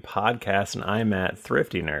D&D Podcast, and I'm at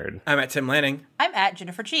Thrifty Nerd. I'm at Tim Lanning. I'm at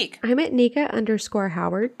Jennifer Cheek. I'm at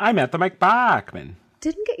Nika_Howard. I'm at the Mike Bachman.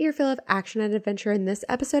 Didn't get your fill of action and adventure in this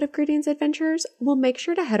episode of Greetings Adventures? Well, make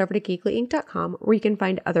sure to head over to geeklyinc.com, where you can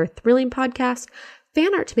find other thrilling podcasts,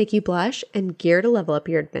 fan art to make you blush, and gear to level up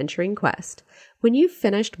your adventuring quest. When you've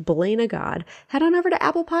finished bullying a god, head on over to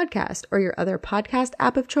Apple Podcast or your other podcast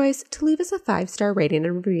app of choice to leave us a 5-star rating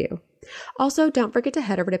and review. Also, don't forget to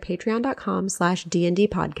head over to patreon.com/DND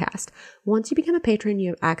podcast. Once you become a patron, you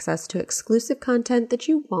have access to exclusive content that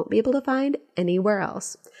you won't be able to find anywhere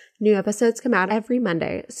else. New episodes come out every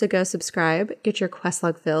Monday, so go subscribe, get your quest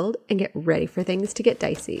log filled, and get ready for things to get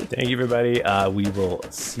dicey. Thank you, everybody. We will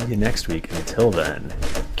see you next week. Until then,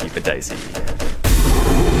 keep it dicey.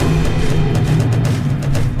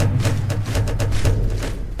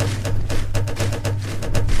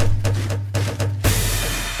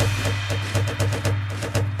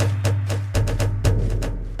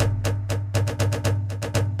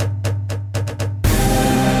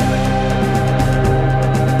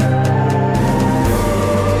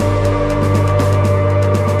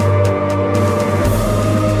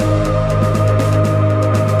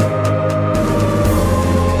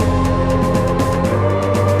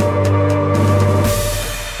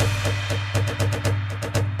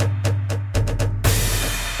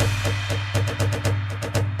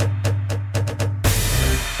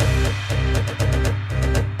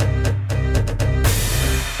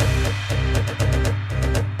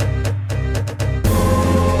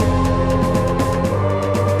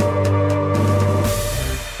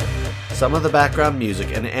 Some of the background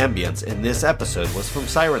music and ambience in this episode was from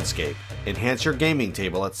Syrinscape. Enhance your gaming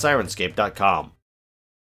table at Syrinscape.com.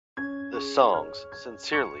 The songs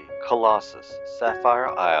Sincerely, Colossus,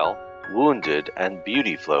 Sapphire Isle, Wounded, and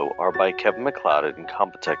Beauty Flow are by Kevin MacLeod at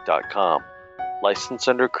Incompetech.com. Licensed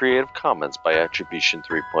under Creative Commons by Attribution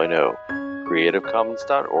 3.0.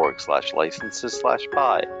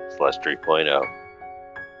 CreativeCommons.org/licenses/by/3.0.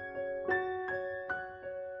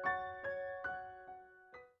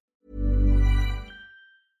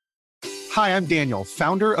 Hi, I'm Daniel,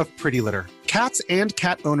 founder of Pretty Litter. Cats and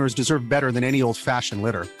cat owners deserve better than any old-fashioned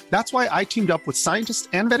litter. That's why I teamed up with scientists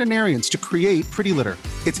and veterinarians to create Pretty Litter.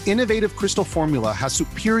 Its innovative crystal formula has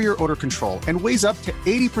superior odor control and weighs up to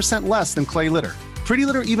 80% less than clay litter. Pretty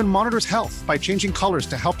Litter even monitors health by changing colors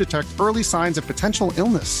to help detect early signs of potential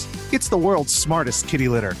illness. It's the world's smartest kitty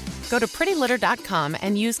litter. Go to prettylitter.com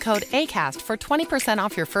and use code ACAST for 20%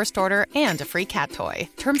 off your first order and a free cat toy.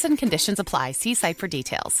 Terms and conditions apply. See site for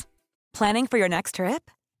details. Planning for your next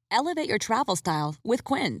trip? Elevate your travel style with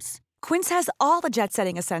Quince. Quince has all the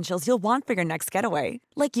jet-setting essentials you'll want for your next getaway,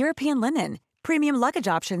 like European linen, premium luggage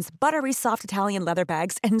options, buttery soft Italian leather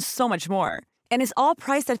bags, and so much more. And is all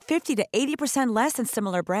priced at 50 to 80% less than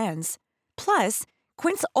similar brands. Plus,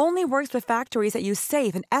 Quince only works with factories that use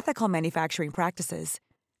safe and ethical manufacturing practices.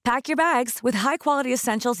 Pack your bags with high-quality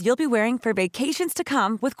essentials you'll be wearing for vacations to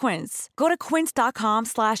come with Quince. Go to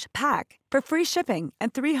quince.com/pack for free shipping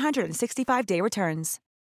and 365-day returns.